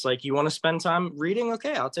interests. Like you want to spend time reading,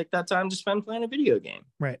 okay, I'll take that time to spend playing a video game.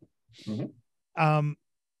 Right. Mm-hmm.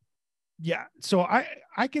 Yeah. So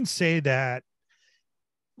I can say that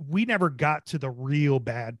we never got to the real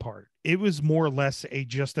bad part. It was more or less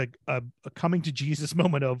just a coming to Jesus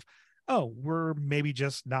moment of, oh, we're maybe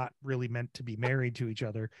just not really meant to be married to each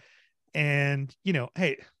other. And, you know,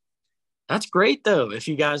 hey. That's great though. If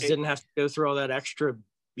you guys didn't have to go through all that extra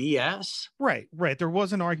BS. Right. There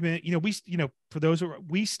was an argument, you know, for those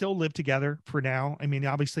we still live together for now. I mean,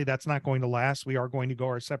 obviously that's not going to last. We are going to go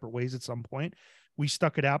our separate ways at some point. We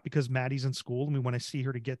stuck it out because Maddie's in school and we want to see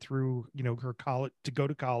her to get through, you know, her college, to go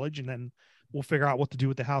to college, and then we'll figure out what to do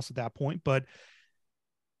with the house at that point. But,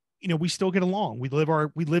 you know, we still get along. We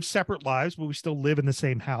live separate lives, but we still live in the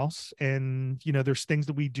same house. And, you know, there's things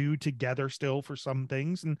that we do together still for some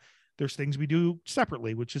things, and there's things we do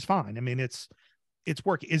separately, which is fine. I mean, it's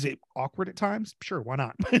work. Is it awkward at times? Sure. Why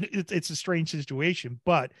not? It's a strange situation,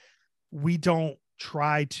 but we don't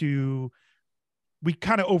try to, we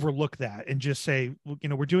kind of overlook that and just say, you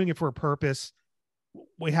know, we're doing it for a purpose.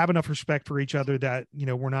 We have enough respect for each other that, you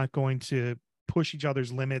know, we're not going to push each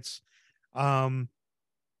other's limits. And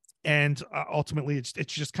ultimately it's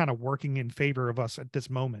just kind of working in favor of us at this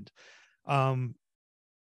moment. You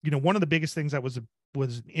know, one of the biggest things that was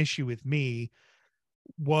an issue with me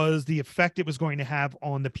was the effect it was going to have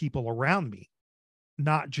on the people around me,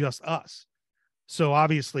 not just us. So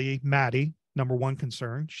obviously Maddie, number one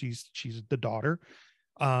concern, she's the daughter.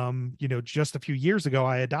 you know, just a few years ago,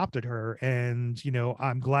 I adopted her, and, you know,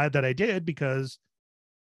 I'm glad that I did, because,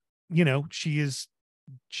 you know, she's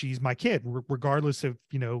my kid, regardless if,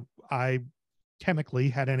 you know, I chemically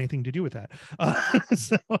had anything to do with that.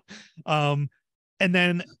 So, and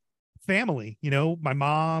then family, you know, my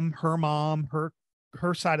mom,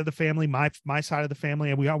 her side of the family, my side of the family.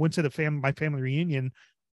 And we all went to my family reunion,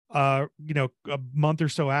 you know, a month or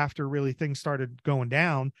so after really things started going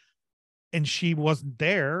down, and she wasn't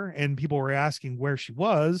there, and people were asking where she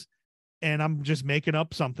was. And I'm just making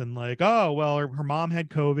up something like, oh, well, her mom had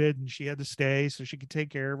COVID and she had to stay so she could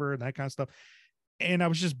take care of her and that kind of stuff. And I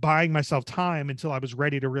was just buying myself time until I was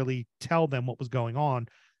ready to really tell them what was going on,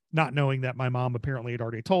 not knowing that my mom apparently had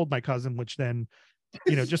already told my cousin, which then,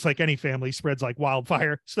 you know, just like any family, spreads like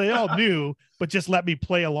wildfire. So they all knew, but just let me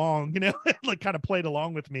play along, you know, like kind of played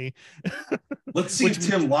along with me. Let's see if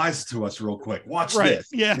Tim lies to us real quick. Watch right, this.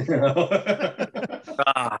 Yeah.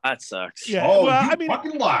 That sucks. Yeah. Oh, well, you I mean,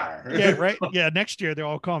 fucking liar. yeah, right. Yeah. Next year they'll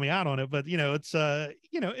all call me out on it. But, you know, it's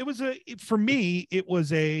you know, for me, it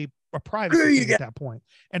was a privacy thing at that point.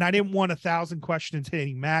 And I didn't want 1,000 questions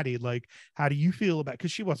hitting Maddie. Like, how do you feel about,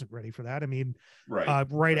 because she wasn't ready for that. I mean,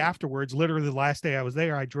 right afterwards, literally the last day I was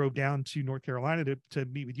there, I drove down to North Carolina to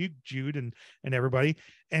meet with you, Jude, and everybody.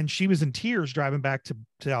 And she was in tears driving back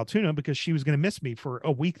to Altoona because she was going to miss me for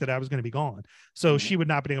a week that I was going to be gone. So she would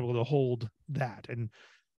not be able to hold that. And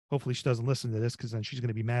hopefully she doesn't listen to this, because then she's going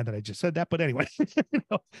to be mad that I just said that. But anyway, you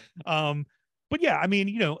know, but yeah, I mean,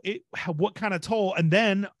 you know, what kind of toll, and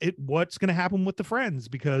then what's going to happen with the friends,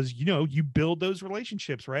 because, you know, you build those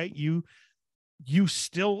relationships, right? You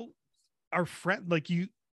still are friend, like you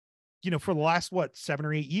know, for the last, 7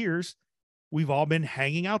 or 8 years, we've all been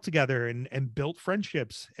hanging out together and built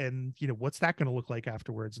friendships. And, you know, what's that going to look like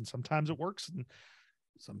afterwards? And sometimes it works and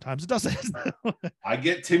sometimes it doesn't. I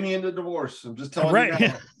get Timmy into divorce. I'm just telling right. you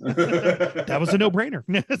now. That was a no-brainer.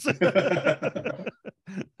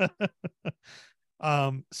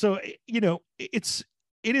 So, you know, it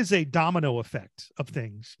is a domino effect of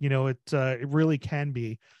things, you know, it really can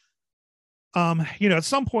be. You know, at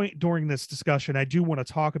some point during this discussion, I do want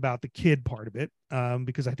to talk about the kid part of it,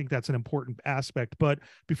 because I think that's an important aspect. But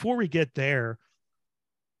before we get there,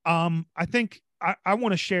 I think I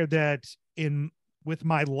want to share that with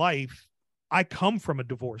my life, I come from a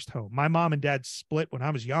divorced home. My mom and dad split when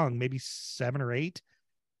I was young, maybe 7 or 8.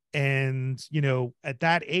 And, you know, at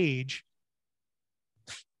that age,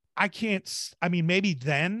 I mean, maybe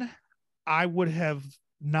then I would have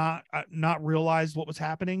not realized what was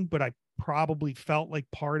happening, but I probably felt like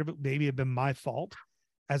part of it maybe had been my fault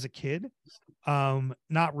as a kid,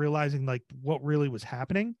 not realizing like what really was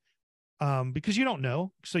happening, because you don't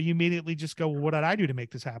know. So you immediately just go, well, what did I do to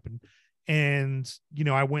make this happen? And, you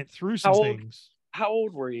know, I went through some things. How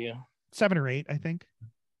old were you? 7 or 8, I think.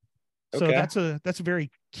 So okay. that's a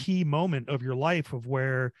very key moment of your life, of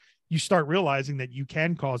where you start realizing that you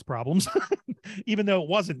can cause problems, even though it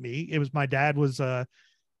wasn't me. It was my dad was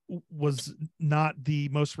not the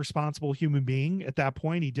most responsible human being at that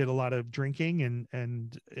point. He did a lot of drinking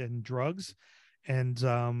and drugs, and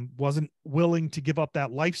wasn't willing to give up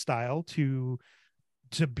that lifestyle to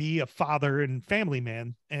be a father and family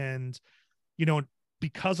man. And, you know,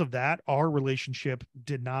 because of that, our relationship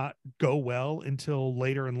did not go well until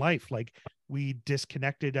later in life. Like, we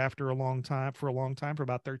disconnected for a long time, for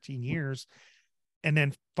about 13 years. And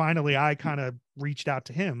then finally I kind of reached out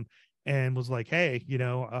to him and was like, hey, you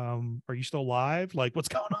know, are you still alive? Like, what's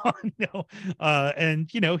going on? You know?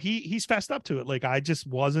 And, you know, he's fessed up to it. Like, I just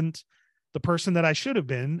wasn't the person that I should have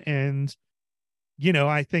been. And, you know,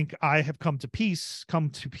 I think I have come to peace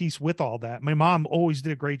with all that. My mom always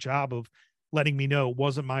did a great job of letting me know it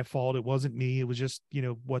wasn't my fault. It wasn't me. It was just, you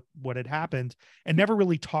know, what had happened, and never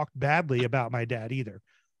really talked badly about my dad either.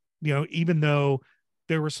 You know, even though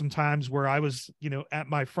there were some times where I was, you know, at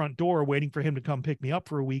my front door waiting for him to come pick me up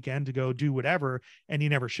for a weekend to go do whatever, and he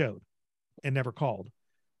never showed and never called.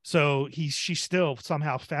 So she still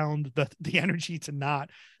somehow found the energy to not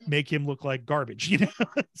make him look like garbage, you know?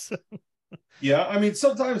 So. Yeah, I mean,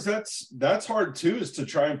 sometimes that's hard too, is to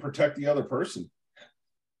try and protect the other person.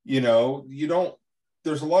 You know,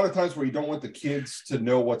 there's a lot of times where you don't want the kids to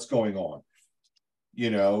know what's going on, you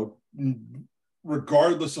know,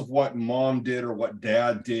 regardless of what mom did or what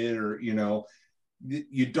dad did, or, you know,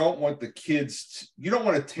 you don't want the kids, you don't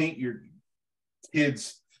want to taint your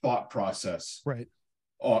kids' thought process right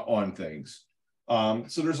on things.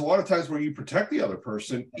 So there's a lot of times where you protect the other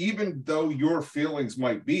person, even though your feelings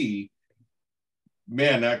might be,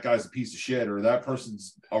 man, that guy's a piece of shit, or that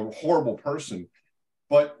person's a horrible person.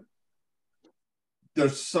 But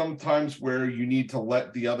there's some times where you need to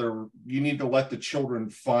let the children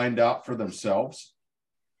find out for themselves.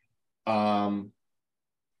 And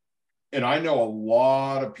I know a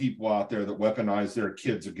lot of people out there that weaponize their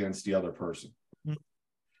kids against the other person.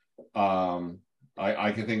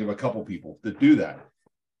 I can think of a couple people that do that.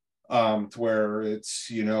 To where it's,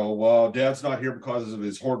 well, dad's not here because of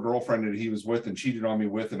his whore girlfriend that he was with and cheated on me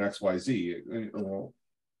with and XYZ.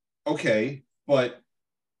 Okay, but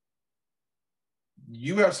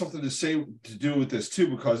you have something to do with this too,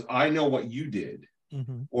 because I know what you did,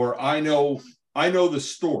 or I know the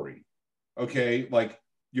story. Okay, like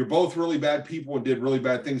you're both really bad people and did really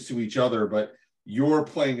bad things to each other, but you're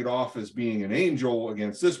playing it off as being an angel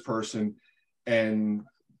against this person, and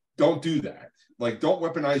don't do that. Like, don't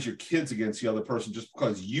weaponize your kids against the other person just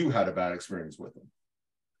because you had a bad experience with them.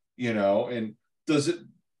 And does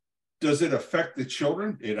it affect the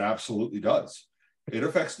children? It absolutely does. It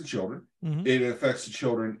affects the children. It affects the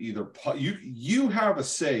children either you have a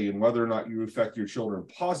say in whether or not you affect your children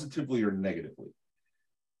positively or negatively.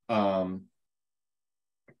 Don't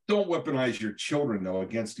weaponize your children though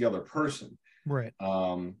against the other person. Right.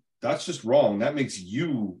 That's just wrong. That makes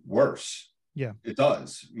you worse. Yeah, it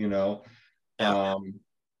does.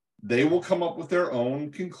 They will come up with their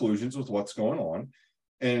own conclusions with what's going on,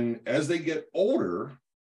 and as they get older,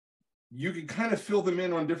 you can kind of fill them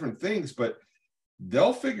in on different things, but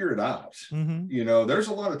they'll figure it out. There's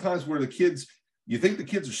a lot of times where you think the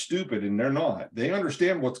kids are stupid, and they're not. They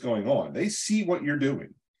understand what's going on. They see what you're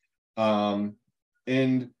doing.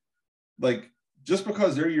 And like, just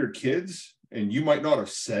because they're your kids and you might not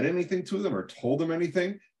have said anything to them or told them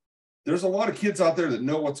anything, there's a lot of kids out there that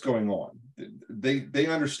know what's going on. They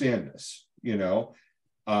understand this,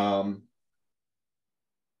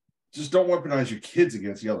 just don't weaponize your kids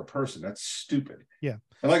against the other person. That's stupid. Yeah.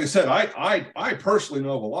 And like I said, I personally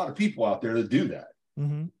know of a lot of people out there that do that,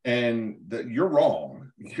 and that you're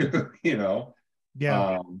wrong,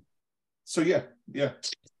 Yeah. So yeah.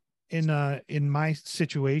 In my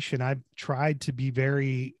situation, I've tried to be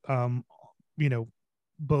very,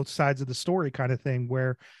 both sides of the story kind of thing,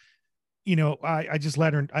 where, I just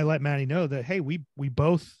let Maddie know that, hey, we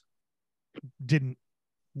both didn't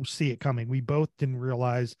see it coming. We both didn't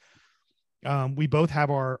realize, we both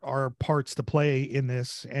have our parts to play in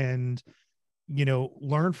this, and,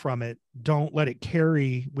 learn from it. Don't let it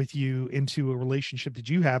carry with you into a relationship that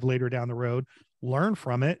you have later down the road. Learn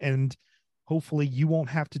from it, and hopefully you won't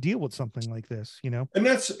have to deal with something like this, And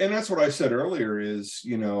that's what I said earlier is,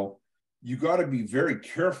 you got to be very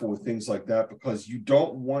careful with things like that, because you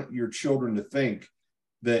don't want your children to think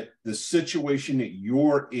that the situation that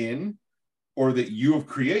you're in or that you have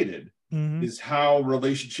created is how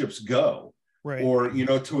relationships go. Right. Or,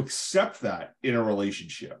 to accept that in a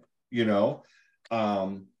relationship, don't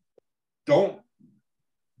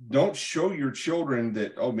show your children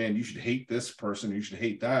that, oh man, you should hate this person, you should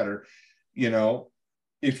hate that, or,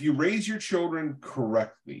 if you raise your children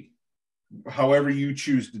correctly, however you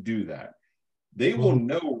choose to do that, they will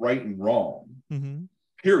know right and wrong,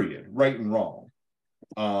 period, right and wrong.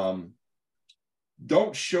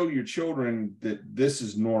 Don't show your children that this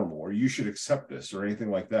is normal or you should accept this or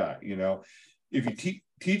anything like that. If you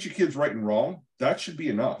teach your kids right and wrong, that should be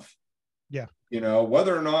enough. Yeah.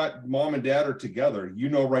 Whether or not mom and dad are together,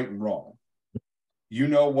 right and wrong.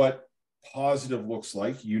 What positive looks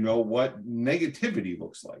like, what negativity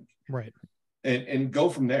looks like. Right. And go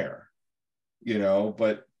from there,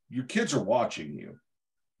 but your kids are watching you,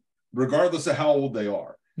 regardless of how old they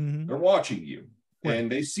are. They're watching you, right,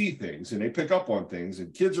 and they see things and they pick up on things,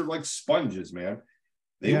 and kids are like sponges, man.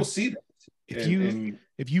 They will see that.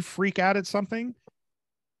 If you freak out at something,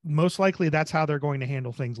 most likely that's how they're going to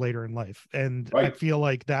handle things later in life. And right. I feel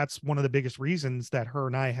like that's one of the biggest reasons that her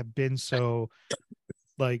and I have been so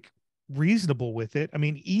like reasonable with it. I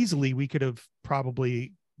mean, easily we could have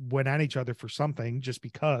probably went at each other for something just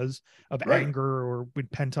because of right. anger or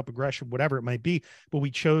with pent up aggression, whatever it might be. But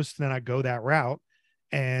we chose to not go that route.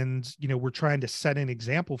 And, we're trying to set an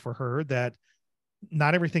example for her that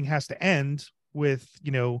not everything has to end with,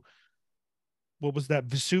 what was that,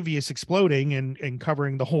 Vesuvius exploding and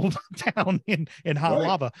covering the whole town in hot right.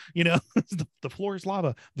 lava, the floor is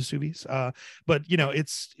lava, Vesuvius. But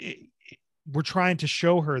we're trying to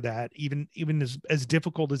show her that even as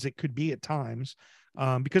difficult as it could be at times,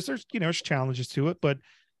 because there's challenges to it, but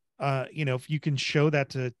if you can show that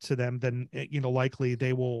to them, then likely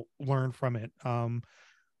they will learn from it.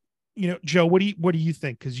 Joe, what do you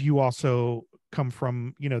think? Because you also come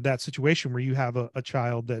from that situation where you have a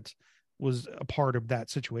child that was a part of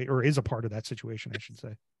that situation, or is a part of that situation, I should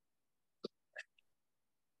say.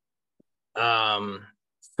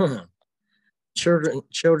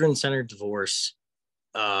 children-centered divorce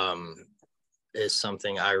is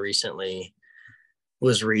something I recently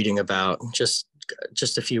was reading about just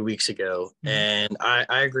a few weeks ago. Mm-hmm. And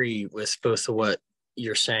I agree with both of what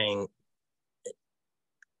you're saying.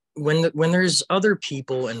 When there's other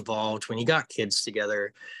people involved, when you got kids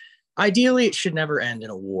together, ideally it should never end in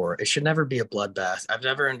a war. It should never be a bloodbath. I've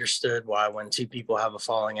never understood why when two people have a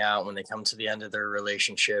falling out, when they come to the end of their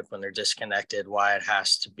relationship, when they're disconnected, why it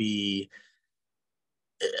has to be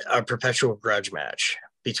a perpetual grudge match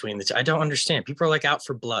between the two. I don't understand. People are like out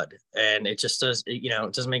for blood, and it just does,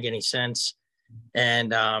 it doesn't make any sense.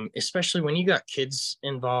 And especially when you got kids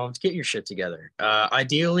involved, get your shit together.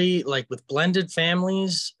 Ideally, like with blended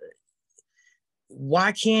families,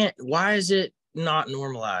 why is it not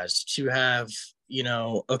normalized to have,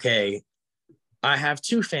 okay, I have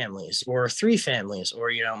 2 families or 3 families,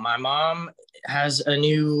 or, my mom has a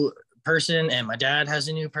new person and my dad has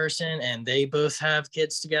a new person and they both have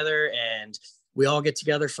kids together, and we all get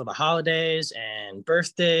together for the holidays and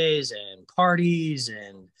birthdays and parties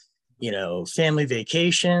and, family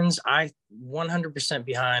vacations. I 100%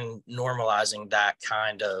 behind normalizing that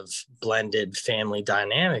kind of blended family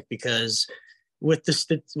dynamic, because with the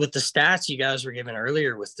stats you guys were given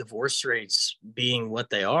earlier, with divorce rates being what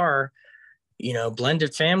they are,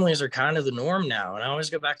 blended families are kind of the norm now. And I always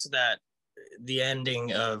go back to the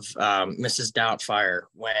ending of Mrs. Doubtfire,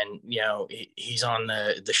 when, he's on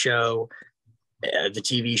the show, the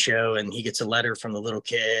TV show, and he gets a letter from the little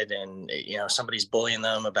kid, and, somebody's bullying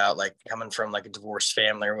them about like coming from like a divorced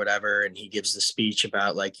family or whatever. And he gives the speech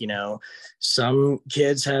about like, some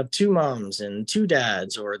kids have 2 moms and 2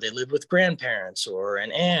 dads, or they live with grandparents or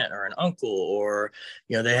an aunt or an uncle, or,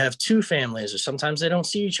 they have 2 families, or sometimes they don't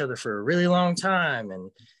see each other for a really long time. And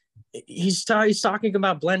he's talking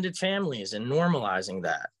about blended families and normalizing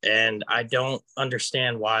that. And I don't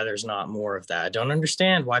understand why there's not more of that. I don't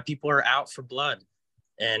understand why people are out for blood.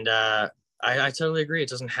 And I totally agree. It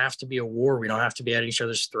doesn't have to be a war. We don't have to be at each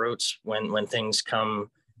other's throats when things come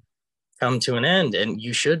to an end. And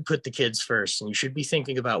you should put the kids first, and you should be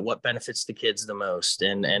thinking about what benefits the kids the most.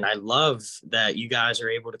 And I love that you guys are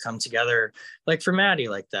able to come together, like for Maddie,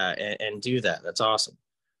 like that, and do that. That's awesome.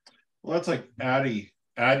 Well, that's like Addie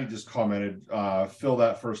just commented, feel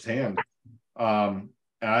that firsthand.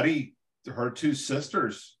 Addie, her 2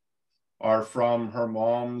 sisters are from her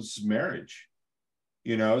mom's marriage,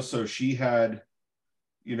 so she had,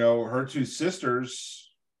 her 2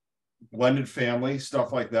 sisters, blended family,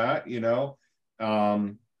 stuff like that,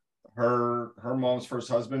 her mom's first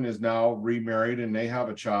husband is now remarried and they have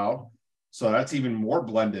a child. So that's even more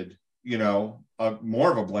blended,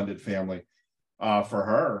 more of a blended family for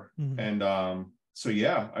her. Mm-hmm. And so,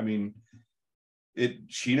 yeah, I mean,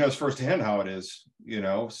 she knows firsthand how it is,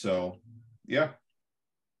 so yeah.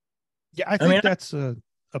 Yeah, I think that's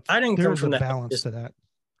I didn't come from the balance to that.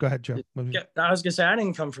 Go ahead, Joe. Yeah, I was gonna say, I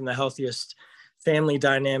didn't come from the healthiest family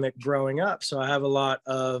dynamic growing up, so I have a lot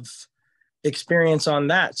of experience on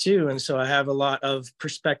that too. And so I have a lot of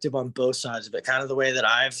perspective on both sides of it, kind of the way that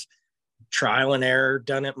I've trial and error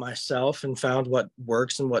done it myself and found what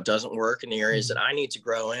works and what doesn't work in the areas that I need to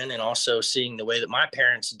grow in, and also seeing the way that my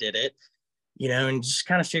parents did it, and just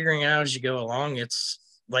kind of figuring out as you go along. It's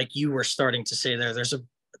like you were starting to say there's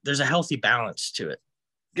a healthy balance to it.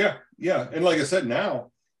 Yeah. And like I said,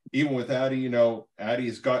 now, even with Addie,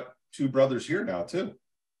 Addie's got 2 brothers here now too,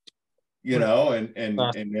 and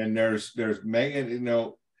then there's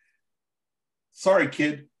Megan, sorry,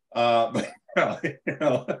 kid. But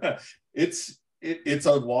it's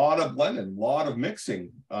a lot of blending, a lot of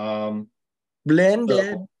mixing.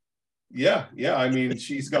 Blended. So, yeah. I mean,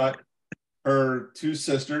 she's got her 2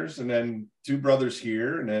 sisters, and then 2 brothers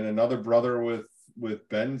here, and then another brother with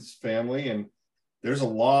Ben's family, and there's a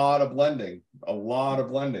lot of blending,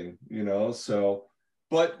 so.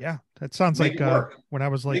 But yeah, that sounds like when I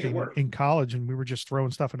was like in college and we were just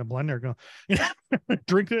throwing stuff in a blender, going,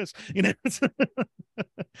 drink this,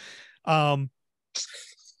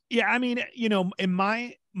 yeah, I mean, in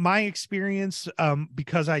my experience,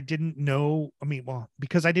 because I didn't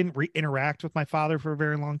interact with my father for a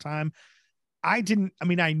very long time, I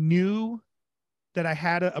knew that I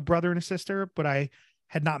had a brother and a sister, but I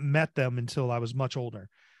had not met them until I was much older.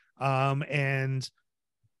 And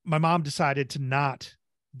my mom decided to not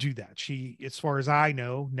do that. She, as far as I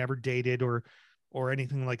know, never dated or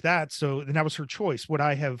anything like that. So then that was her choice. Would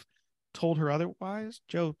I have told her otherwise?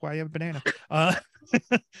 Joe, why you have a banana?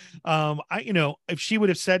 If she would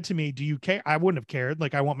have said to me, do you care? I wouldn't have cared.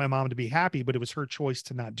 Like, I want my mom to be happy, but it was her choice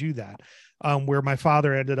to not do that. Where my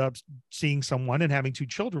father ended up seeing someone and having 2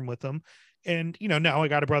 children with them. And, you know, now I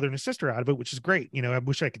got a brother and a sister out of it, which is great. You know, I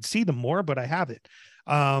wish I could see them more, but I have it.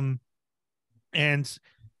 And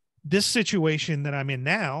this situation that I'm in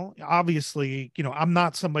now, obviously, you know, I'm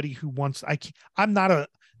not somebody who wants, I'm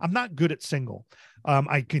not good at single.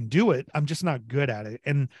 I can do it. I'm just not good at it.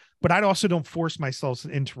 But I also don't force myself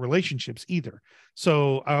into relationships either.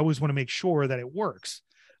 So I always want to make sure that it works.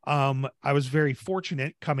 I was very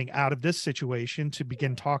fortunate coming out of this situation to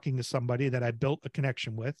begin talking to somebody that I built a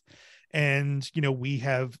connection with. And, you know, we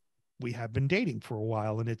have been dating for a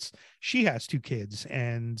while, and she has 2 kids,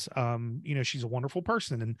 and, you know, she's a wonderful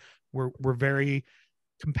person, and we're very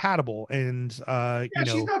compatible. And, you know,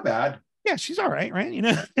 she's not bad. Yeah, she's all right. Right. You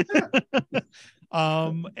know,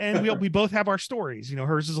 and we both have our stories, you know,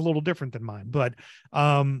 hers is a little different than mine, but,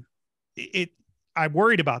 I'm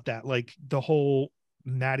worried about that. Like the whole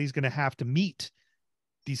Maddie's going to have to meet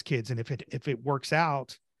these kids. And if it works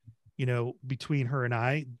out, you know, between her and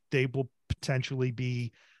I, they will potentially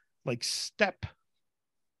be like step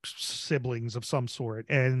siblings of some sort.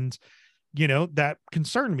 And, you know, that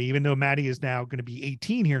concerned me, even though Maddie is now going to be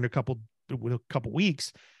 18 here in a couple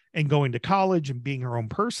weeks and going to college and being her own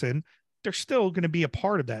person. They're still going to be a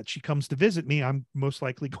part of that. She comes to visit me, I'm most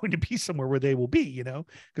likely going to be somewhere where they will be, you know,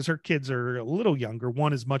 because her kids are a little younger.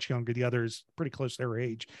 One is much younger. The other is pretty close to her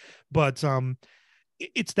age. But,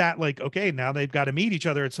 it's that like, okay, now they've got to meet each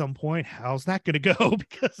other at some point. How's that going to go?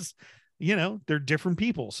 Because, you know, they're different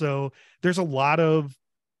people. So there's a lot of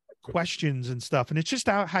questions and stuff, and it's just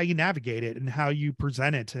how you navigate it and how you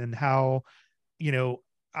present it, and how, you know,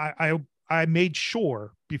 I made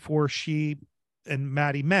sure before she and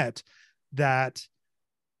Maddie met that,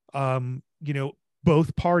 you know,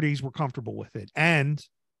 both parties were comfortable with it, and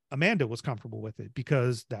Amanda was comfortable with it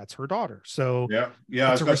because that's her daughter. So yeah.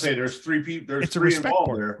 I was gonna say there's 3 people. There's it's 3 a respect involved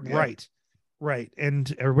part. there. Yeah. Right.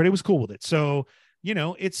 And everybody was cool with it. So, you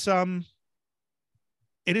know, it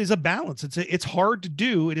is a balance. It's hard to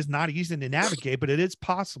do. It is not easy to navigate, but it is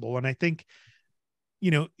possible. And I think,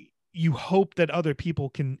 you know, you hope that other people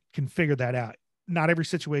can figure that out. Not every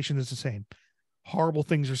situation is the same. Horrible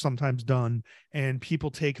things are sometimes done, and people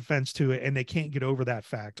take offense to it, and they can't get over that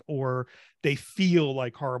fact, or they feel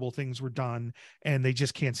like horrible things were done and they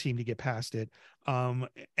just can't seem to get past it.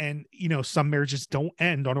 And, you know, some marriages don't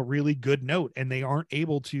end on a really good note, and they aren't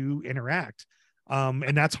able to interact.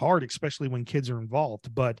 And that's hard, especially when kids are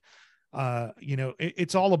involved. But, you know,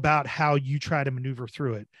 it's all about how you try to maneuver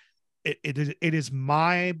through it. It is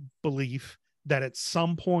my belief that at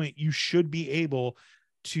some point you should be able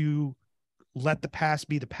to let the past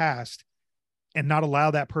be the past and not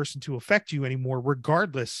allow that person to affect you anymore,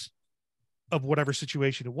 regardless of whatever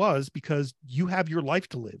situation it was, because you have your life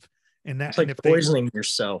to live. And that's like poisoning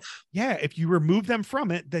yourself. Yeah. If you remove them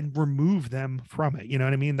from it, then remove them from it. You know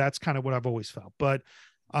what I mean? That's kind of what I've always felt. But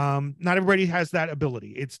not everybody has that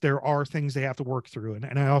ability. There are things they have to work through.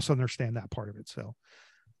 And I also understand that part of it. So,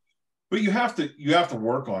 but you have to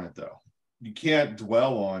work on it though. You can't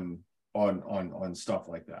dwell on stuff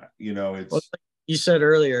like that. You know, it's, well, you said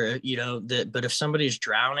earlier, you know, that, but if somebody's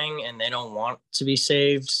drowning and they don't want to be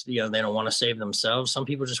saved, you know, they don't want to save themselves. Some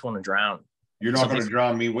people just want to drown. You're not going to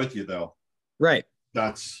drown me with you though. Right.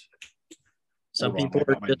 That's some people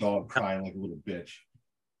are my dog crying like a little bitch.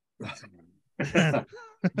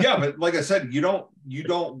 Yeah. But like I said, you don't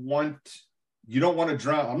want to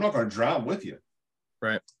drown. I'm not going to drown with you.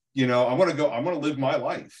 Right. You know, I want to live my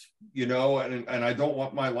life, you know, and I don't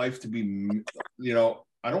want my life to be, you know,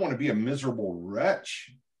 I don't want to be a miserable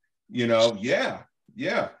wretch, you know. Yeah.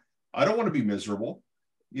 I don't want to be miserable,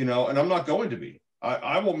 you know, and I'm not going to be.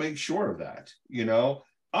 I will make sure of that, you know.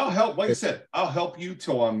 I'll help, like I said, I'll help you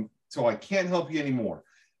till I can't help you anymore.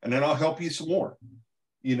 And then I'll help you some more,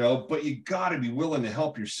 you know, but you got to be willing to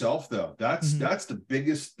help yourself though. That's the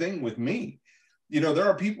biggest thing with me. You know, there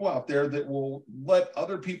are people out there that will let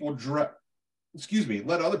other people just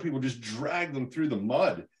drag them through the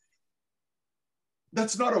mud.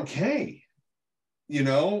 That's not okay. You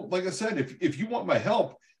know, like I said, if you want my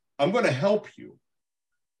help, I'm going to help you.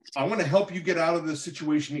 I want to help you get out of the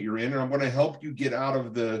situation that you're in, or I'm going to help you get out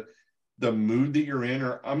of the mood that you're in,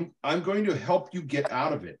 or I'm going to help you get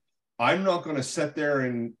out of it. I'm not going to sit there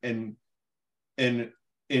and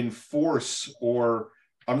enforce, or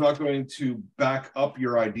I'm not going to back up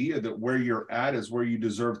your idea that where you're at is where you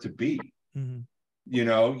deserve to be. Mm-hmm. You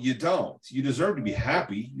know, you don't. You deserve to be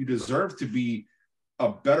happy. You deserve to be a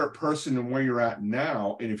better person than where you're at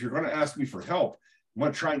now. And if you're going to ask me for help, I'm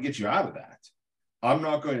going to try and get you out of that. I'm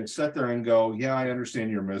not going to sit there and go, yeah, I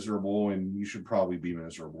understand you're miserable and you should probably be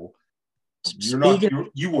miserable.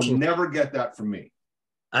 You will never get that from me.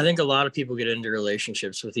 I think a lot of people get into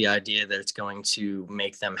relationships with the idea that it's going to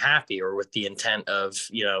make them happy, or with the intent of,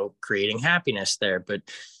 creating happiness there. But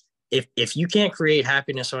if you can't create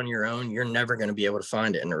happiness on your own, you're never going to be able to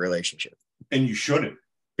find it in a relationship. And you shouldn't.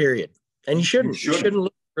 Period. And you shouldn't. You shouldn't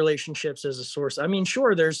look at relationships as a source. I mean,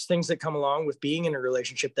 sure, there's things that come along with being in a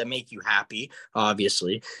relationship that make you happy,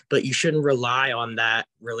 obviously, but you shouldn't rely on that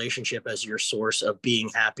relationship as your source of being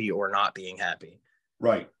happy or not being happy.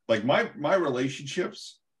 Right. Like my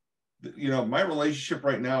relationships, my relationship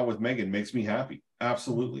right now with Megan makes me happy.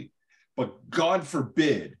 Absolutely. But God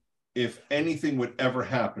forbid if anything would ever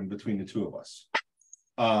happen between the two of us.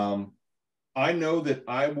 I know that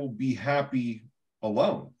I will be happy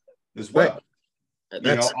alone as well.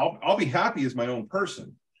 Right. I'll be happy as my own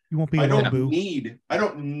person. You won't be I alone, I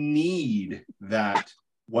don't need that.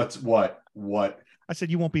 What? I said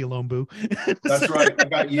you won't be alone, boo. That's right. I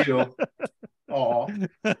got you. Oh,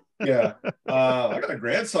 yeah. I got a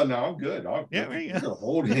grandson now. I'm good. I'm gonna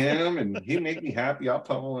hold him, and he make me happy. I'll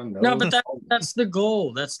pummel him. No, but that's the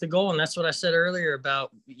goal. That's the goal, and that's what I said earlier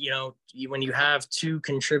about when you have two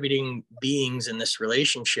contributing beings in this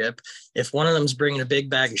relationship. If one of them's bringing a big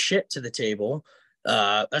bag of shit to the table,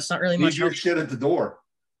 that's not really much. Leave your shit at the door.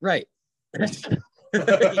 Right. Both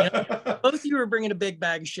of you are bringing a big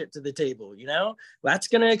bag of shit to the table. That's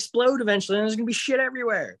gonna explode eventually, and there's gonna be shit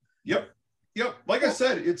everywhere. Yep. Like I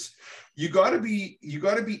said, it's you got to be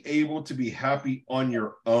able to be happy on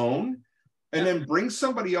your own, and then bring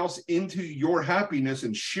somebody else into your happiness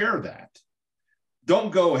and share that.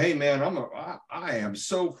 Don't go, hey man, I am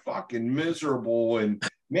so fucking miserable, and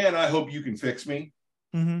man, I hope you can fix me.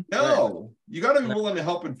 Mm-hmm. No, you got to be willing to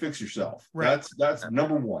help and fix yourself. Right. That's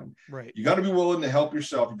number one. Right. You got to be willing to help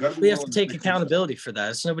yourself. We have to take accountability for that.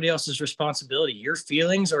 It's nobody else's responsibility. Your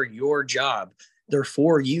feelings are your job. They're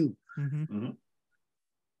for you. Mm-hmm. Mm-hmm.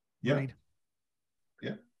 Yeah. Right.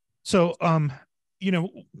 Yeah. So,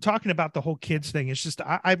 talking about the whole kids thing, it's just,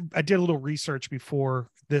 I did a little research before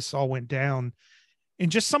this all went down, and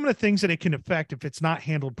just some of the things that it can affect if it's not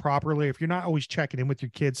handled properly. If you're not always checking in with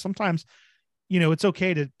your kids, sometimes, it's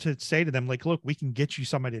okay to say to them, like, look, we can get you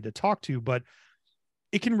somebody to talk to, but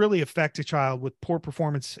it can really affect a child with poor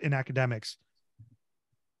performance in academics.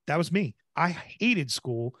 That was me. I hated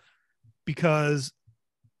school because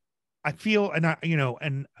I feel,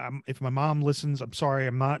 if my mom listens, I'm sorry.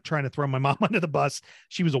 I'm not trying to throw my mom under the bus.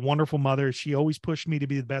 She was a wonderful mother. She always pushed me to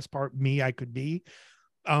be the best part of me I could be.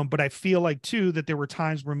 But I feel like too, that there were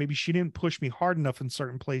times where maybe she didn't push me hard enough in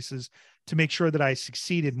certain places to make sure that I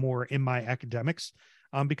succeeded more in my academics.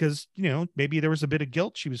 Because, maybe there was a bit of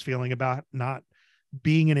guilt she was feeling about not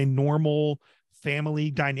being in a normal family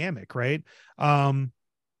dynamic. Right.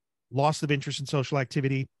 Loss of interest in social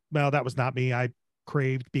activity. Well, that was not me. I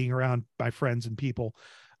craved being around my friends and people.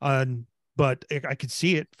 But I could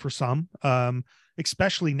see it for some,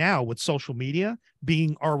 especially now with social media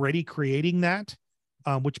being already creating that,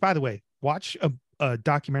 which, by the way, watch a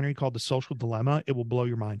documentary called The Social Dilemma. It will blow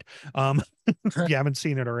your mind. If you haven't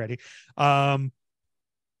seen it already.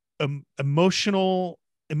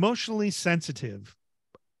 Emotionally sensitive.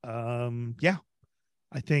 Yeah,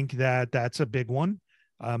 I think that's a big one.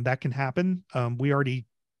 That can happen. We already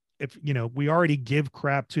give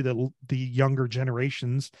crap to the younger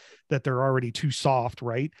generations that they're already too soft,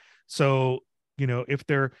 right? So,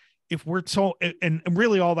 if we're told, and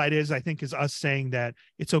really all that is, I think, is us saying that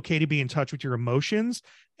it's okay to be in touch with your emotions.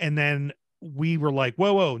 And then we were like,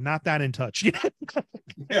 whoa, not that in touch.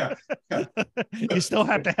 Yeah. You still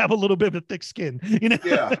have to have a little bit of a thick skin,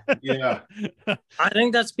 Yeah. I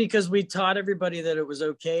think that's because we taught everybody that it was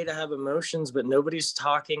okay to have emotions, but nobody's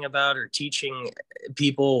talking about or teaching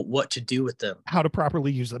people what to do with them. How to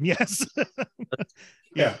properly use them. Yes.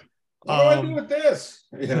 Yeah. What do I do with this?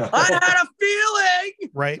 I had a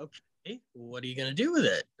feeling. Right. Okay. What are you going to do with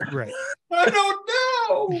it? Right. I don't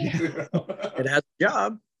know. It has a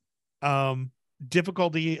job.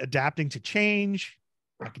 Difficulty adapting to change.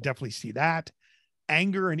 I could definitely see that.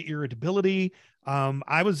 Anger and irritability.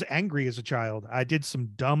 I was angry as a child. I did some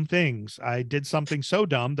dumb things. I did something so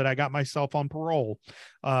dumb that I got myself on parole.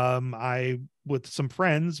 With some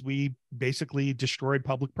friends, we basically destroyed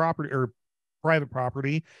public property or private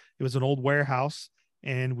property. It was an old warehouse,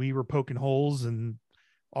 and we were poking holes and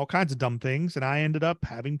all kinds of dumb things. And I ended up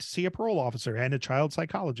having to see a parole officer and a child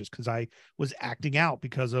psychologist because I was acting out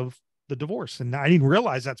because of the divorce. And I didn't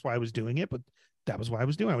realize that's why I was doing it, but that was why I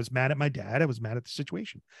was doing it. I was mad at my dad. I was mad at the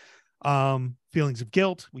situation. Feelings of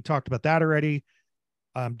guilt. We talked about that already.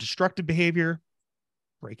 Destructive behavior,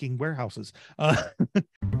 breaking warehouses.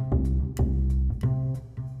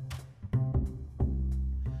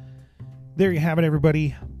 There you have it,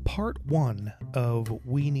 everybody. part 1 of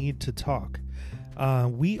We Need to Talk.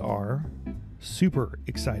 We are super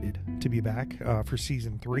excited to be back for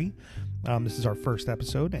season 3. This is our first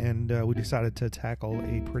episode, and we decided to tackle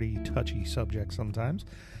a pretty touchy subject sometimes,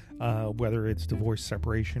 whether it's divorce,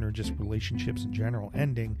 separation, or just relationships in general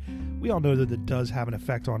ending. We all know that it does have an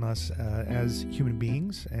effect on us as human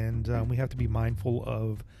beings, and we have to be mindful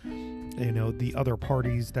of, the other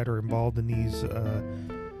parties that are involved in these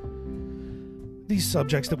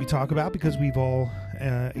subjects that we talk about, because we've all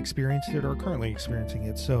experienced it or are currently experiencing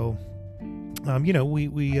it. So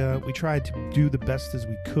we tried to do the best as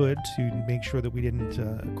we could to make sure that we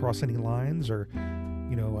didn't cross any lines or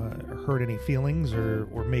hurt any feelings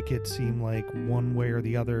or make it seem like one way or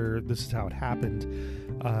the other this is how it happened.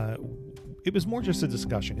 It was more just a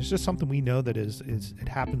discussion. It's just something we know that it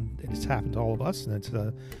happened, and it's happened to all of us, and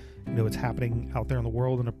it's happening out there in the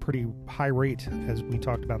world in a pretty high rate, as we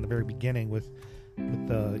talked about in the very beginning with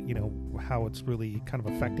how it's really kind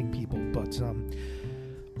of affecting people. But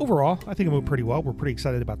overall, I think it went pretty well. We're pretty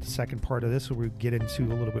excited about the second part of this, where we get into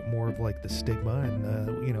a little bit more of like the stigma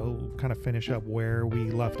and kind of finish up where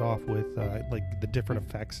we left off with like the different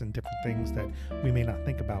effects and different things that we may not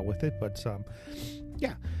think about with it. But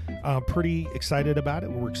pretty excited about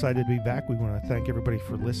it. We're excited to be back. We want to thank everybody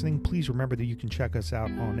for listening. Please remember that you can check us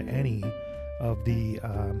out on any of the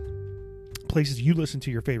places you listen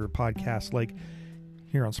to your favorite podcasts, like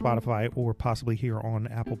here on Spotify, or possibly here on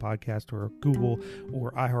Apple Podcast or Google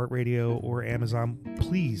or iHeartRadio or Amazon.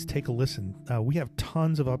 Please take a listen. We have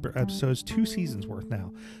tons of other episodes, 2 seasons worth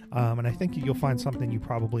now. And I think you'll find something you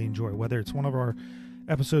probably enjoy, whether it's one of our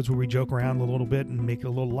episodes where we joke around a little bit and make it a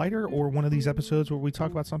little lighter, or one of these episodes where we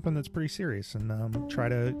talk about something that's pretty serious and try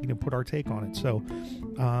to put our take on it. So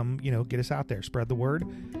get us out there, spread the word,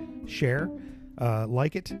 share,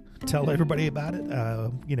 like it, tell everybody about it.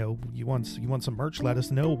 You want some merch, let us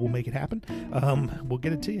know, we'll make it happen. We'll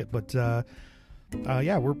get it to you. But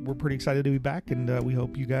we're pretty excited to be back, and we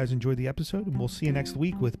hope you guys enjoyed the episode, and we'll see you next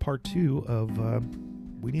week with part 2 of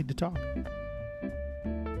We Need to Talk.